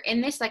hear in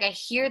this, I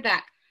hear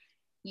that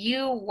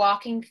you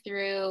walking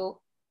through,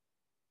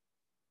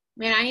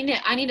 man,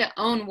 I need to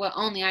own what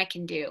only I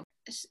can do.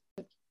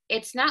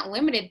 It's not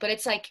limited, but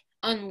it's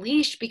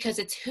unleashed because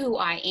it's who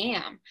I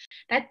am.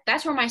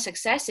 That's where my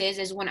success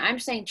is when I'm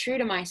staying true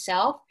to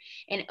myself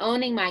and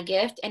owning my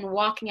gift and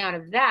walking out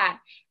of that,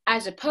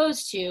 as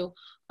opposed to,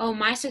 oh,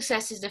 my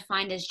success is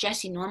defined as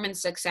Jesse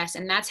Norman's success,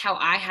 and that's how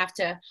I have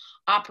to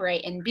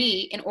operate and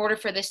be in order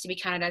for this to be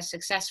counted as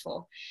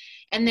successful.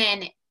 And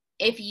then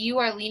if you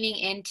are leaning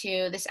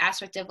into this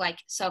aspect of like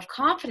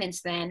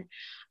self-confidence, then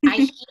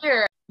I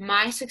hear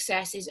my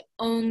success is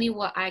only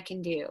what I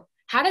can do.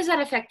 How does that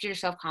affect your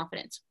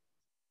self-confidence?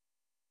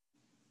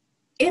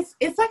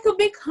 It's like a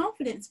big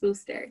confidence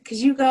booster,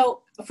 because you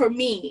go, for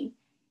me,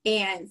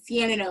 and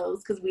Sienna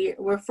knows because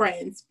we're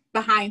friends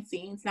behind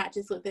scenes, not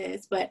just with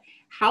this, but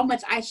how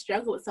much I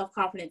struggled with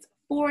self-confidence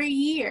for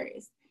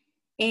years.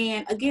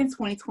 And again,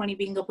 2020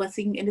 being a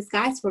blessing in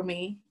disguise for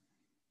me,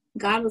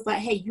 God was like,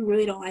 hey, you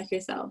really don't like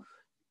yourself.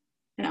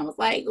 And I was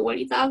like, what are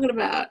you talking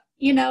about?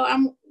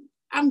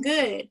 I'm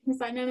good. He's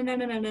like,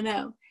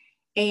 no.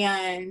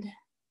 And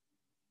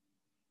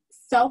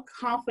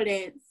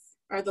self-confidence,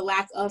 or the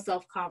lack of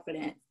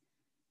self-confidence,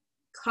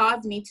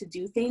 caused me to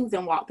do things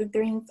and walk through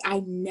things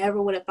I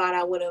never would have thought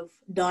I would have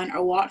done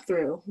or walked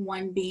through.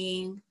 One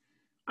being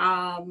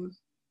a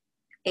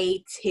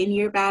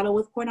 10-year battle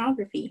with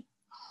pornography.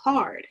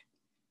 Hard.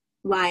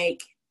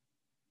 Like,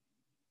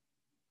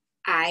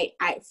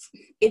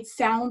 it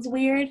sounds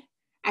weird.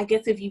 I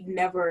guess if you've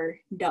never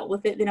dealt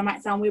with it, then it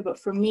might sound weird. But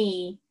for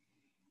me,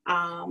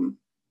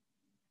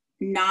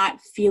 not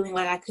feeling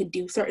like I could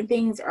do certain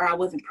things, or I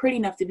wasn't pretty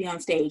enough to be on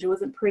stage, or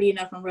wasn't pretty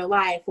enough in real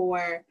life,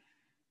 or,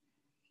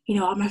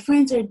 all my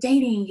friends are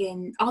dating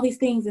and all these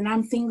things and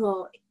I'm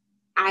single.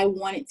 I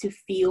wanted to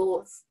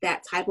feel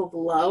that type of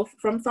love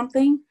from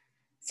something.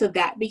 So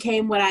that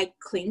became what I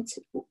clung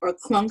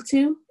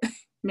to.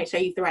 Make sure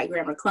I use the right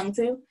grammar, clung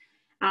to.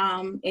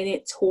 And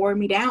it tore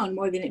me down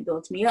more than it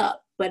built me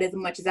up. But as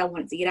much as I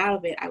wanted to get out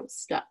of it, I was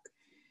stuck.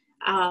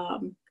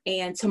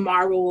 And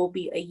tomorrow will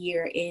be a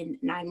year and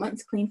 9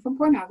 months clean from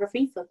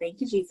pornography. So thank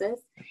you,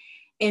 Jesus.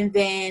 And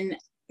then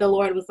the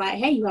Lord was like,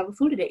 hey, you have a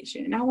food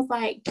addiction. And I was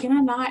like, can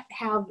I not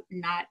have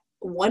not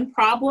one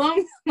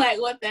problem? Like,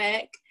 what the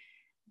heck?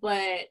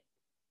 But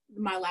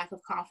my lack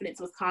of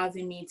confidence was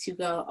causing me to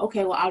go,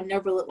 okay, well, I'll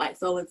never look like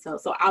so-and-so.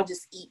 So I'll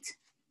just eat,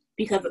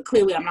 because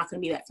clearly I'm not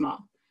going to be that small.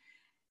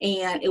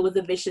 And it was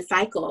a vicious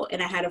cycle.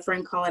 And I had a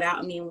friend call it out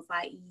at me and was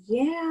like,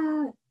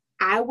 yeah,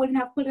 I wouldn't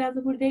have put it as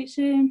a food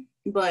addiction,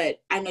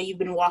 but I know you've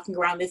been walking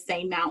around this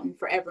same mountain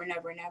forever and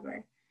ever and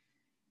ever.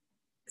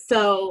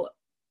 So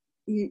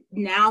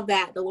now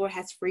that the Lord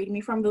has freed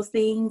me from those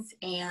things,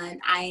 and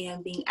I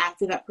am being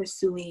active at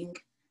pursuing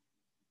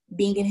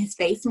being in his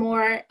face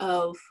more,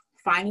 of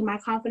finding my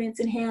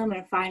confidence in him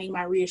and finding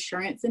my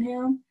reassurance in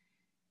him,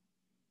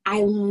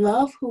 I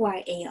love who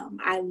I am.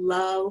 I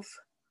love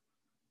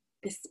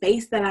the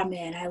space that I'm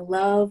in. I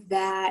love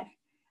that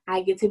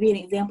I get to be an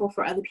example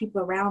for other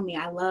people around me.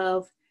 I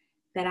love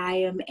that I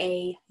am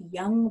a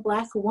young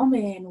Black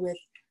woman with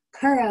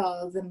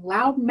curls and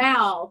loud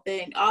mouth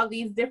and all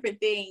these different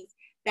things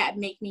that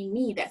make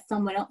me that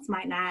someone else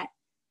might not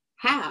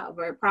have,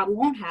 or probably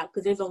won't have,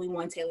 because there's only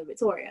one Taylor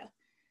Victoria.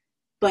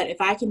 But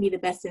if I can be the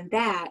best in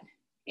that,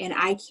 and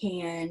I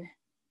can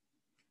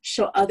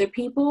show other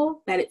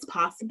people that it's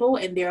possible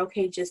and they're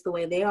okay just the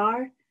way they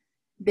are,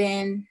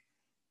 then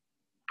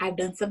I've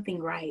done something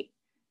right.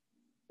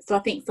 So I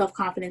think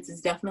self-confidence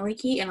is definitely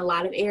key in a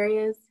lot of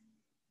areas.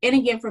 And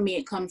again, for me,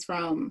 it comes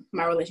from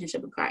my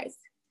relationship with Christ,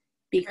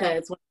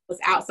 because when I was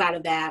outside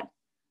of that,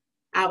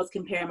 I was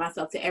comparing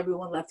myself to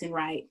everyone left and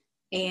right,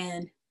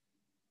 and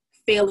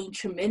failing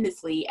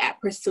tremendously at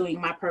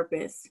pursuing my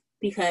purpose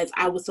because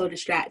I was so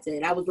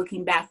distracted. I was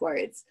looking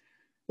backwards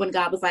when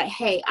God was like,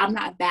 hey, I'm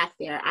not back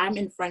there. I'm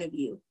in front of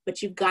you,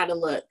 but you've got to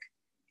look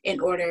in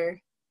order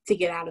to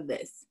get out of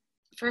this.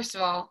 First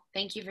of all,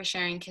 thank you for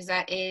sharing, because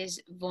that is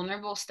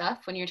vulnerable stuff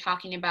when you're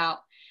talking about,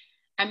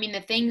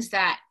 the things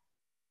that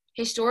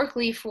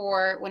historically,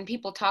 for when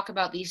people talk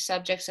about these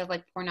subjects of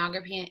like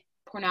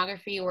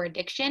pornography or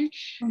addiction,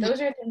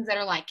 those are things that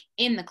are like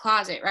in the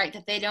closet, right?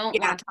 That they don't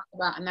want to talk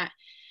about and that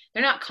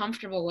they're not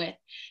comfortable with.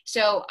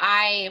 So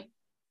I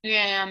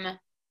am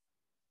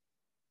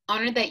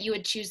honored that you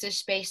would choose this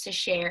space to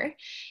share.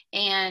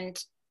 And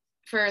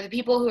for the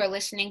people who are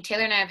listening,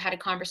 Taylor and I have had a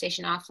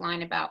conversation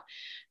offline about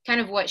kind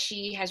of what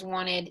she has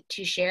wanted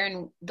to share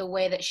and the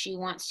way that she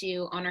wants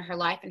to honor her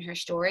life and her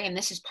story. And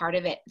this is part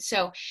of it.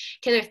 So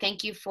Taylor,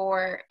 thank you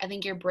for, I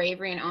think, your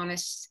bravery and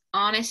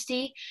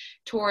honesty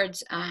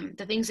towards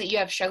the things that you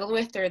have struggled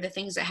with, or the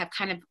things that have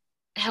kind of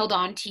held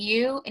on to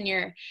you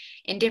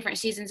in different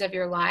seasons of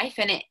your life.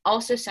 And it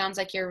also sounds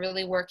like you're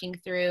really working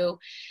through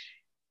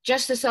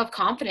just the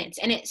self-confidence,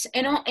 and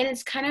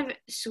it's kind of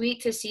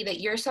sweet to see that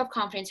your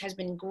self-confidence has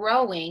been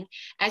growing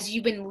as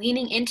you've been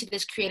leaning into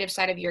this creative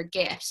side of your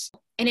gifts.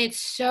 And it's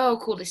so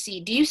cool to see.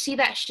 Do you see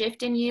that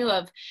shift in you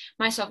of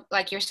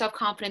your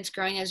self-confidence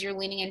growing as you're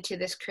leaning into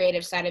this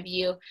creative side of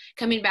you,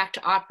 coming back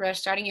to opera,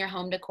 starting your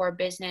home decor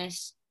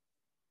business?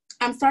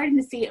 I'm starting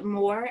to see it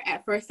more.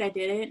 At first I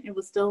didn't. It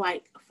was still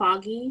like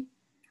foggy.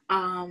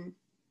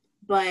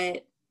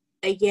 But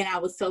again, I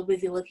was so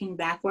busy looking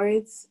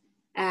backwards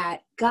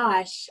at,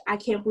 gosh, I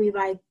can't believe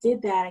I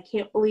did that. I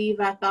can't believe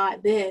I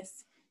thought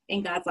this.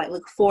 And God's like,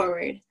 look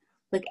forward,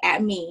 look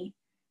at me,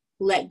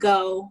 let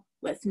go,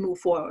 let's move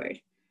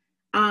forward.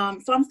 So I'm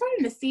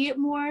starting to see it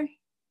more.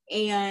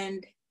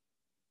 And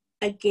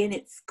again,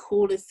 it's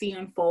cool to see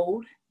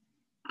unfold.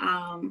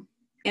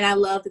 And I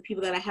love the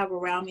people that I have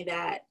around me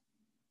that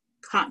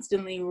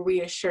constantly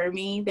reassure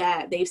me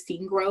that they've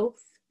seen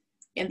growth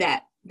and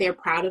that they're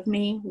proud of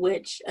me,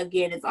 which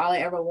again is all I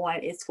ever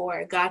want, is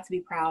for God to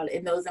be proud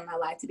and those in my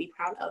life to be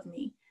proud of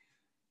me.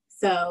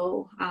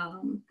 So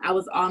I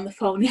was on the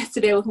phone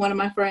yesterday with one of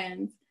my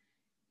friends,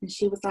 and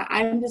she was like,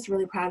 I'm just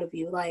really proud of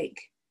you. Like,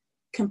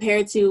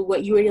 compared to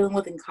what you were dealing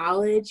with in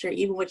college or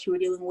even what you were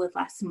dealing with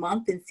last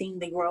month and seeing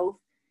the growth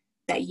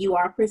that you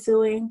are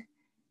pursuing,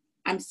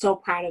 I'm so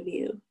proud of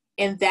you.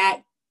 And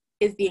that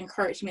is the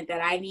encouragement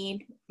that I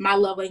need. My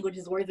love language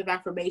is words of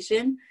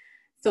affirmation.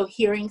 So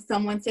hearing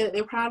someone say that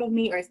they're proud of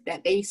me or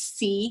that they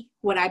see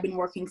what I've been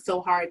working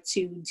so hard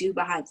to do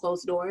behind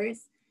closed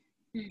doors,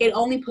 it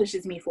only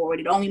pushes me forward.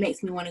 It only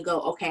makes me want to go,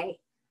 okay,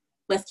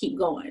 let's keep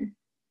going.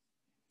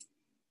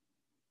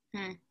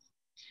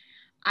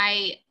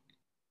 I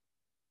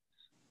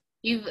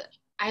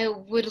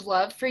would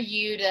love for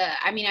you to,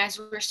 I mean, as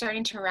we're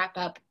starting to wrap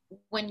up,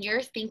 when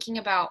you're thinking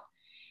about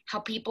how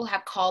people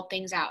have called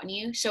things out in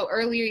you. So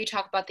earlier you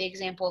talked about the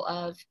example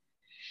of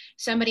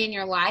somebody in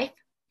your life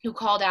who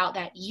called out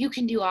that you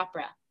can do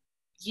opera.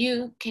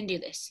 You can do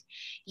this.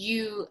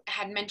 You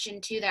had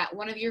mentioned too that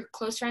one of your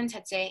close friends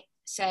had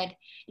said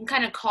and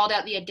kind of called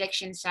out the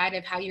addiction side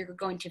of how you're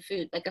going to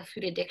food, like a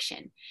food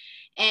addiction.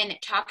 And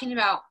talking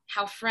about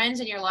how friends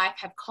in your life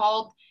have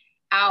called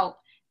out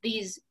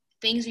these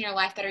things in your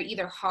life that are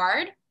either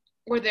hard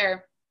or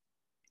they're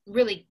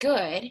really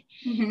good.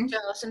 So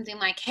something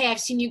like, hey, I've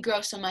seen you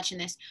grow so much in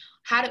this.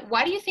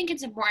 Why do you think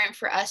it's important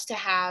for us to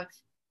have,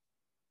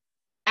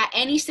 at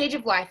any stage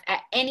of life,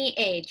 at any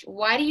age,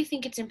 why do you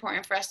think it's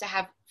important for us to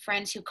have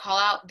friends who call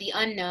out the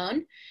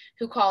unknown,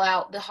 who call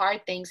out the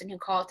hard things, and who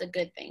call out the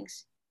good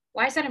things?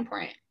 Why is that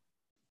important?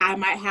 I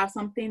might have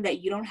something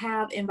that you don't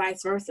have and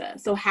vice versa.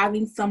 So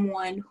having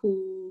someone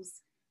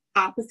who's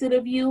opposite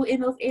of you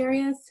in those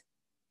areas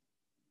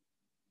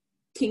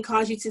can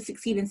cause you to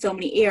succeed in so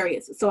many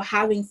areas. So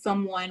having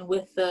someone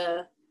with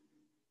the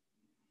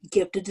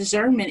gift of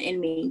discernment in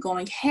me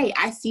going, hey,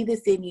 I see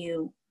this in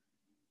you.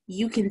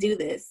 You can do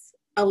this,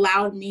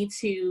 allowed me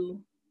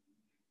to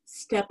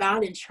step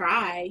out and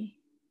try,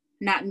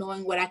 not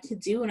knowing what I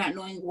could do, not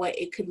knowing what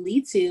it could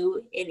lead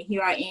to. And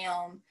here I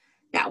am.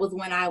 That was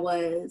when I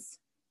was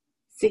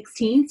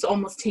 16, so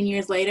almost 10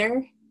 years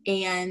later.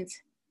 And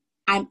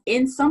I'm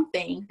in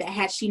something that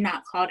had she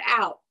not called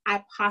out,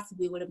 I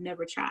possibly would have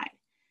never tried.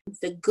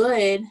 The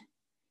good,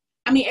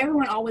 I mean,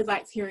 everyone always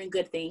likes hearing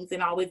good things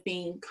and always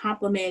being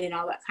complimented and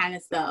all that kind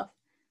of stuff.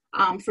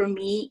 For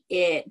me,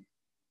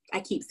 I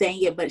keep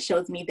saying it, but it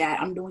shows me that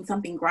I'm doing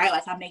something right,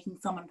 like I'm making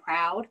someone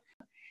proud.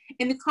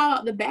 And to call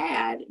out the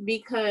bad,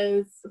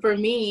 because for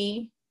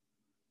me,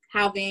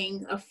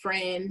 having a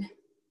friend,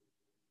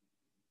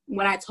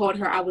 when I told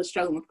her I was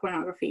struggling with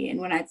pornography, and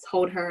when I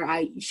told her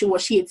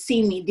she had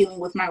seen me dealing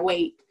with my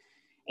weight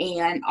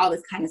and all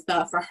this kind of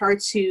stuff, for her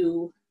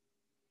to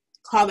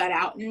call that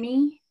out in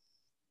me,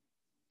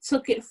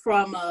 took it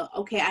from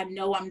okay, I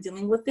know I'm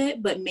dealing with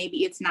it, but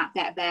maybe it's not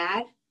that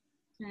bad,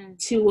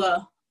 to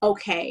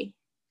okay,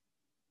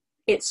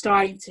 it's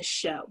starting to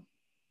show.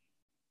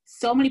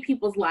 So many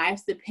people's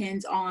lives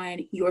depend on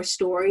your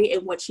story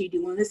and what you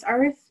do on this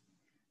earth.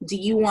 Do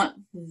you want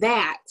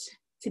that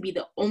to be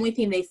the only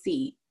thing they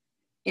see,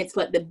 and to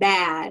let the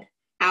bad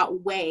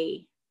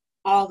outweigh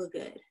all the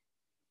good?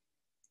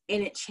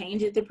 And it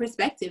changed the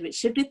perspective. It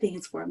shifted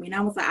things for me. And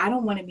I was like, I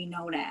don't want to be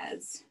known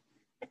as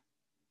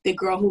the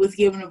girl who was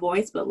given a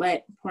voice but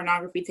let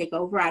pornography take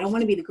over. I don't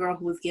want to be the girl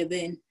who was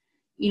given,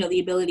 the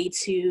ability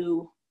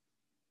to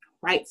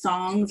write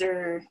songs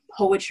or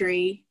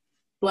poetry,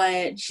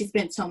 but she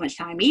spent so much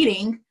time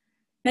eating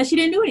that she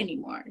didn't do it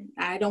anymore.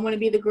 I don't want to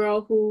be the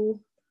girl who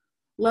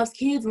loves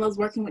kids and loves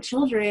working with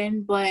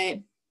children, but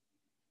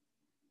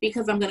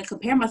because I'm going to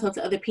compare myself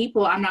to other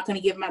people, I'm not going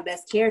to give my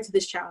best care to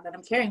this child that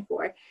I'm caring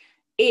for.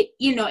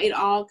 It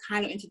all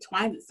kind of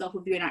intertwines itself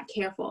if you're not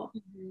careful.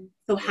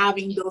 So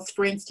having those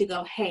friends to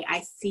go, hey,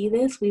 I see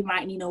this, we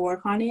might need to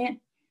work on it,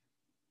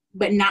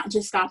 but not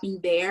just stopping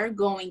there,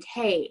 going,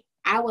 hey,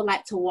 I would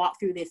like to walk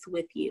through this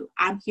with you.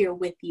 I'm here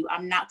with you.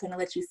 I'm not going to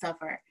let you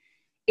suffer.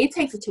 It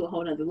takes it to a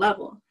whole nother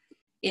level.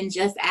 And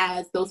just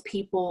as those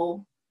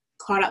people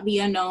called out the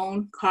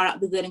unknown, called out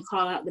the good, and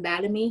called out the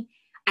bad in me,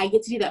 I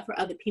get to do that for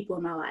other people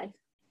in my life.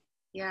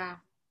 Yeah.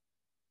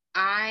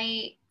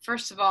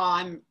 First of all,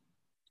 I'm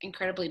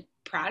incredibly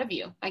proud of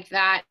you. Like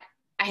that,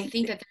 I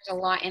think that there's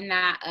a lot in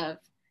that of,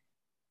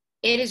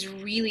 it is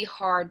really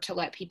hard to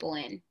let people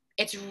in.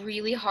 It's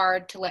really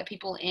hard to let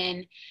people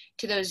in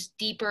to those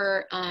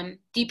deeper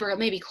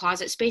maybe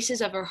closet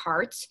spaces of our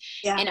hearts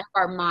and of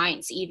our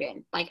minds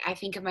even. Like I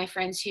think of my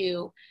friends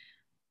who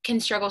can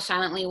struggle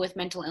silently with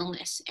mental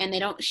illness and they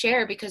don't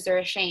share because they're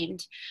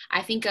ashamed.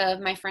 I think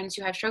of my friends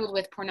who have struggled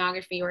with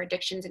pornography or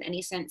addictions in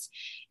any sense,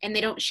 and they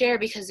don't share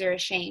because they're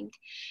ashamed.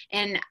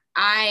 And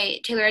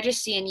Taylor, I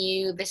just see in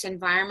you this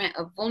environment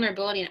of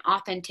vulnerability and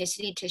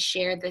authenticity to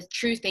share the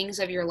true things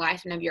of your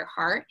life and of your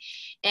heart.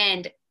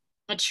 And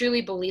I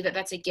truly believe that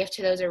that's a gift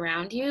to those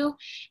around you.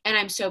 And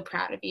I'm so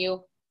proud of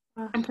you.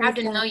 I'm proud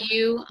to know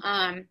you.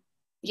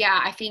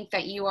 yeah, I think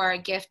that you are a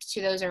gift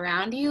to those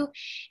around you,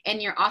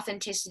 and your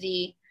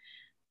authenticity,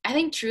 I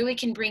think, truly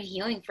can bring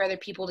healing for other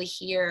people to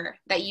hear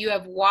that you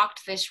have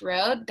walked this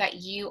road, that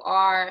you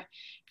are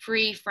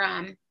free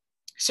from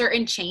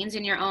certain chains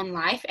in your own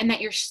life, and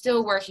that you're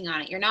still working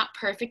on it. You're not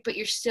perfect, but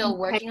you're still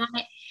working on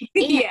it.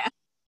 And Yeah.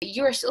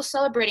 you are still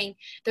celebrating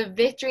the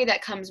victory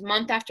that comes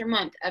month after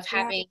month of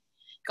having Right.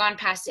 gone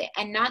past it,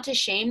 and not to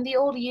shame the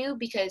old you,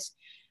 because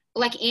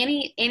like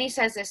Annie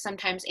says this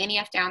sometimes, Annie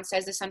F. Downs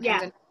says this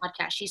sometimes Yeah. on the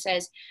podcast. She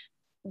says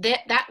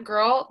that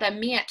girl, that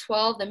me at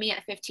 12, the me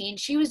at 15,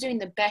 she was doing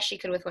the best she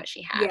could with what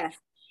she had. Yes.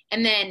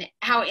 And then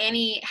how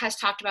Annie has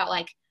talked about,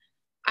 like,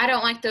 I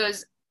don't like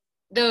those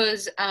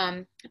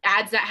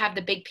ads that have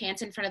the big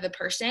pants in front of the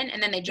person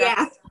and then they drop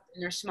Yeah.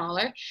 and they're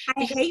smaller,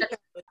 I hate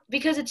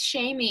because it's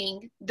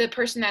shaming the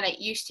person that it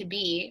used to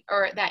be,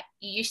 or that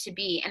you used to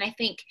be. And I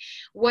think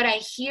what I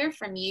hear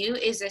from you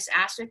is this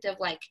aspect of,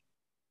 like,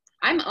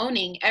 I'm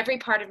owning every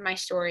part of my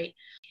story.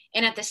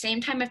 And at the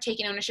same time, I've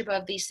taken ownership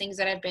of these things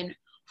that have been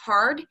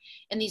hard,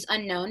 and these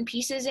unknown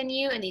pieces in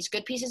you and these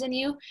good pieces in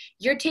you.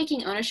 You're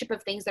taking ownership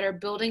of things that are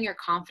building your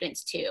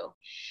confidence too.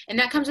 And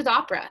that comes with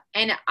opera.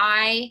 And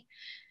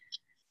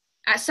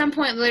at some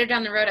point later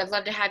down the road, I'd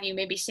love to have you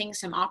maybe sing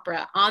some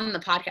opera on the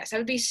podcast. That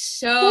would be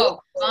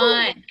so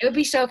fun. It would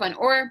be so fun.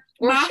 Or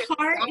my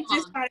heart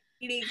just started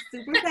beating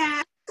super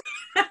fast.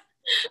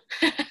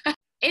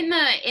 In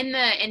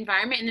the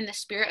environment and in the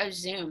spirit of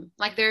Zoom,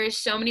 like, there is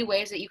so many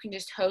ways that you can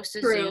just host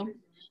a Zoom,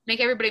 make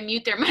everybody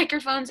mute their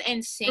microphones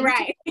and sing,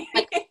 right?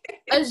 Like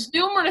a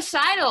Zoom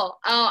recital.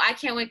 Oh, I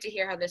can't wait to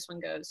hear how this one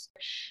goes.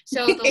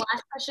 So the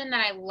last question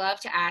that I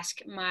love to ask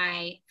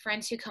my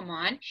friends who come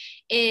on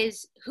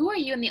is, who are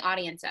you in the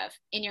audience of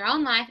in your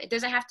own life? It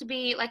doesn't have to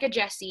be like a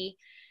Jessie,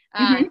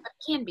 it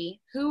can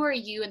be. Who are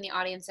you in the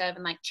audience of,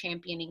 and, like,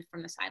 championing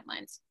from the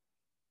sidelines?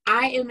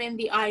 I am in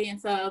the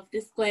audience of,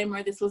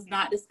 disclaimer, this was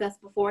not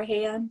discussed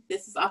beforehand.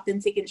 This is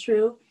authentic and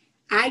true.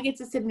 I get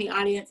to sit in the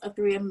audience of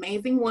 3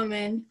 amazing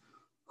women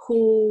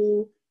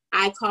who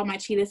I call my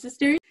cheetah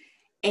sisters.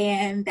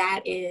 And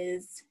that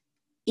is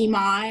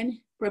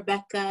Iman,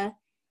 Rebecca,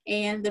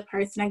 and the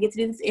person I get to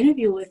do this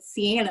interview with,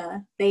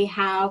 Sienna. They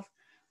have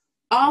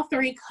all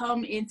 3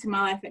 come into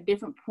my life at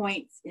different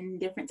points in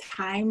different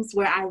times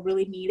where I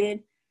really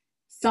needed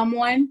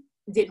someone.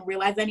 Didn't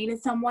realize I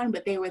needed someone,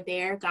 but they were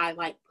there. God,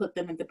 like, put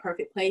them in the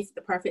perfect place at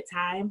the perfect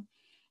time.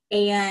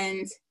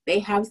 And they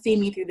have seen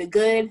me through the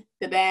good,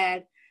 the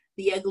bad,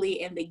 the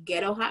ugly, and the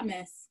ghetto hot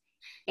mess.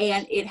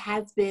 And it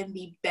has been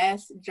the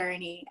best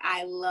journey.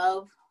 I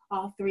love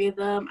all 3 of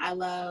them. I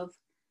love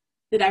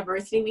the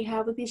diversity we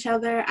have with each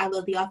other. I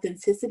love the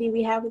authenticity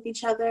we have with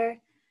each other.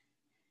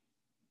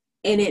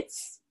 And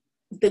it's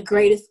the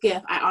greatest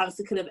gift I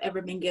honestly could have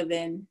ever been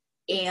given.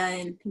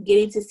 And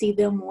getting to see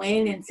them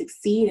win and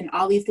succeed in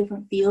all these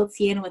different fields.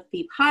 Sienna with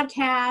the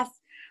podcast,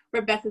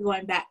 Rebecca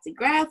going back to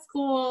grad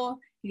school,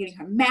 getting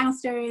her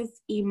master's,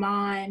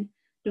 Iman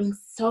doing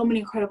so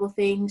many incredible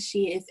things.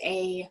 She is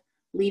a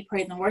lead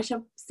praise and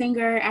worship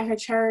singer at her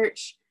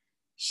church.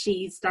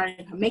 She's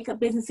starting her makeup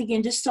business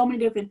again, just so many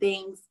different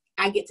things.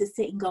 I get to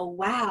sit and go,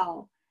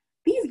 wow,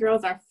 these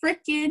girls are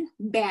freaking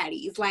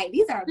baddies. Like,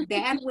 these are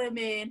bad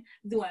women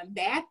doing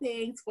bad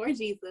things for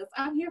Jesus.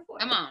 I'm here for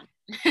it. Come on.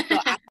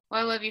 Well,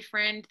 I love you,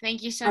 friend.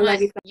 Thank you so I much.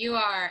 love you. You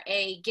are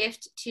a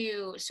gift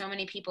to so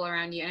many people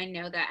around you. And I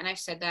know that, and I've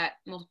said that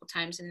multiple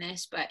times in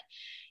this, but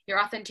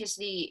your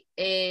authenticity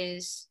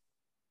is,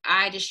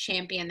 I just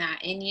champion that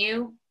in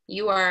you.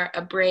 You are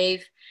a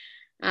brave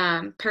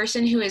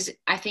person who is,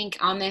 I think,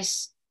 on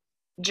this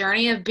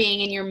journey of being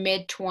in your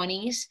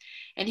mid-20s,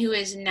 and who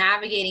is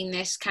navigating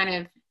this kind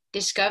of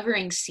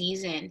discovering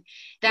season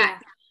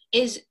that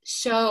is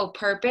so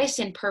purpose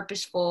and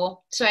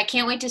purposeful. So I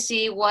can't wait to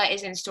see what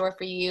is in store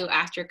for you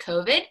after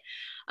COVID.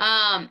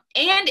 And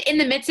in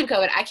the midst of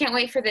COVID, I can't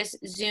wait for this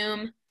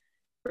Zoom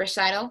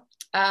recital.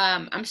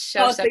 I'm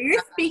so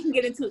you're speaking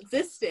it into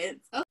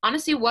existence. Oh.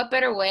 Honestly, what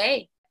better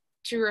way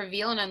to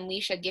reveal and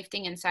unleash a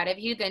gifting inside of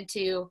you than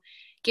to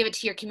give it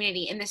to your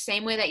community, in the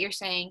same way that you're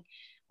saying,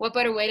 what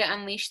better way to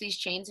unleash these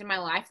chains in my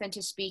life than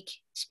to speak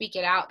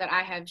it out, that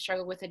I have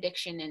struggled with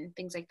addiction and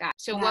things like that.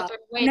 So what better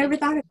way? I never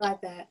thought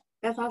about that.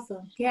 That's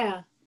awesome.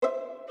 Yeah.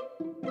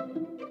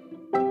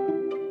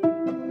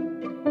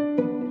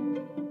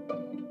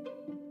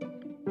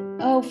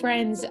 Oh,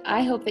 friends,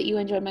 I hope that you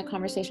enjoyed my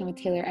conversation with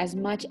Taylor as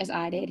much as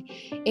I did.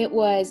 It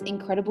was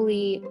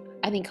incredibly,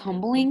 I think,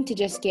 humbling to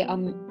just get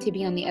to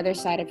be on the other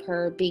side of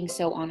her being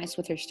so honest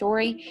with her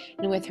story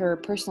and with her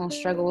personal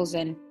struggles.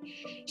 And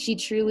she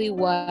truly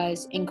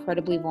was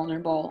incredibly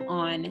vulnerable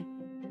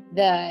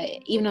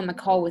even on the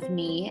call with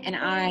me, and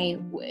I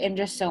am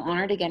just so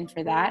honored again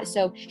for that.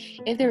 So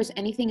if there was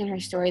anything in her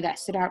story that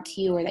stood out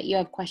to you, or that you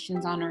have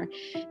questions on, or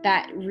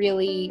that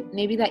really,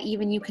 maybe that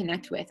even you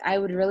connect with, I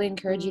would really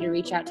encourage you to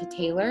reach out to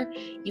Taylor.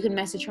 You can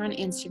message her on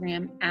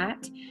Instagram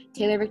at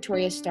Taylor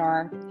Victoria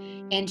Star,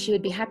 and she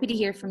would be happy to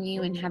hear from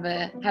you and have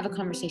a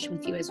conversation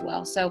with you as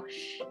well. So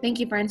thank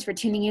you, friends, for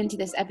tuning in to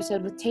this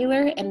episode with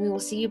Taylor, and we will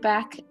see you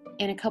back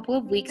in a couple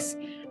of weeks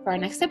for our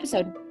next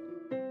episode.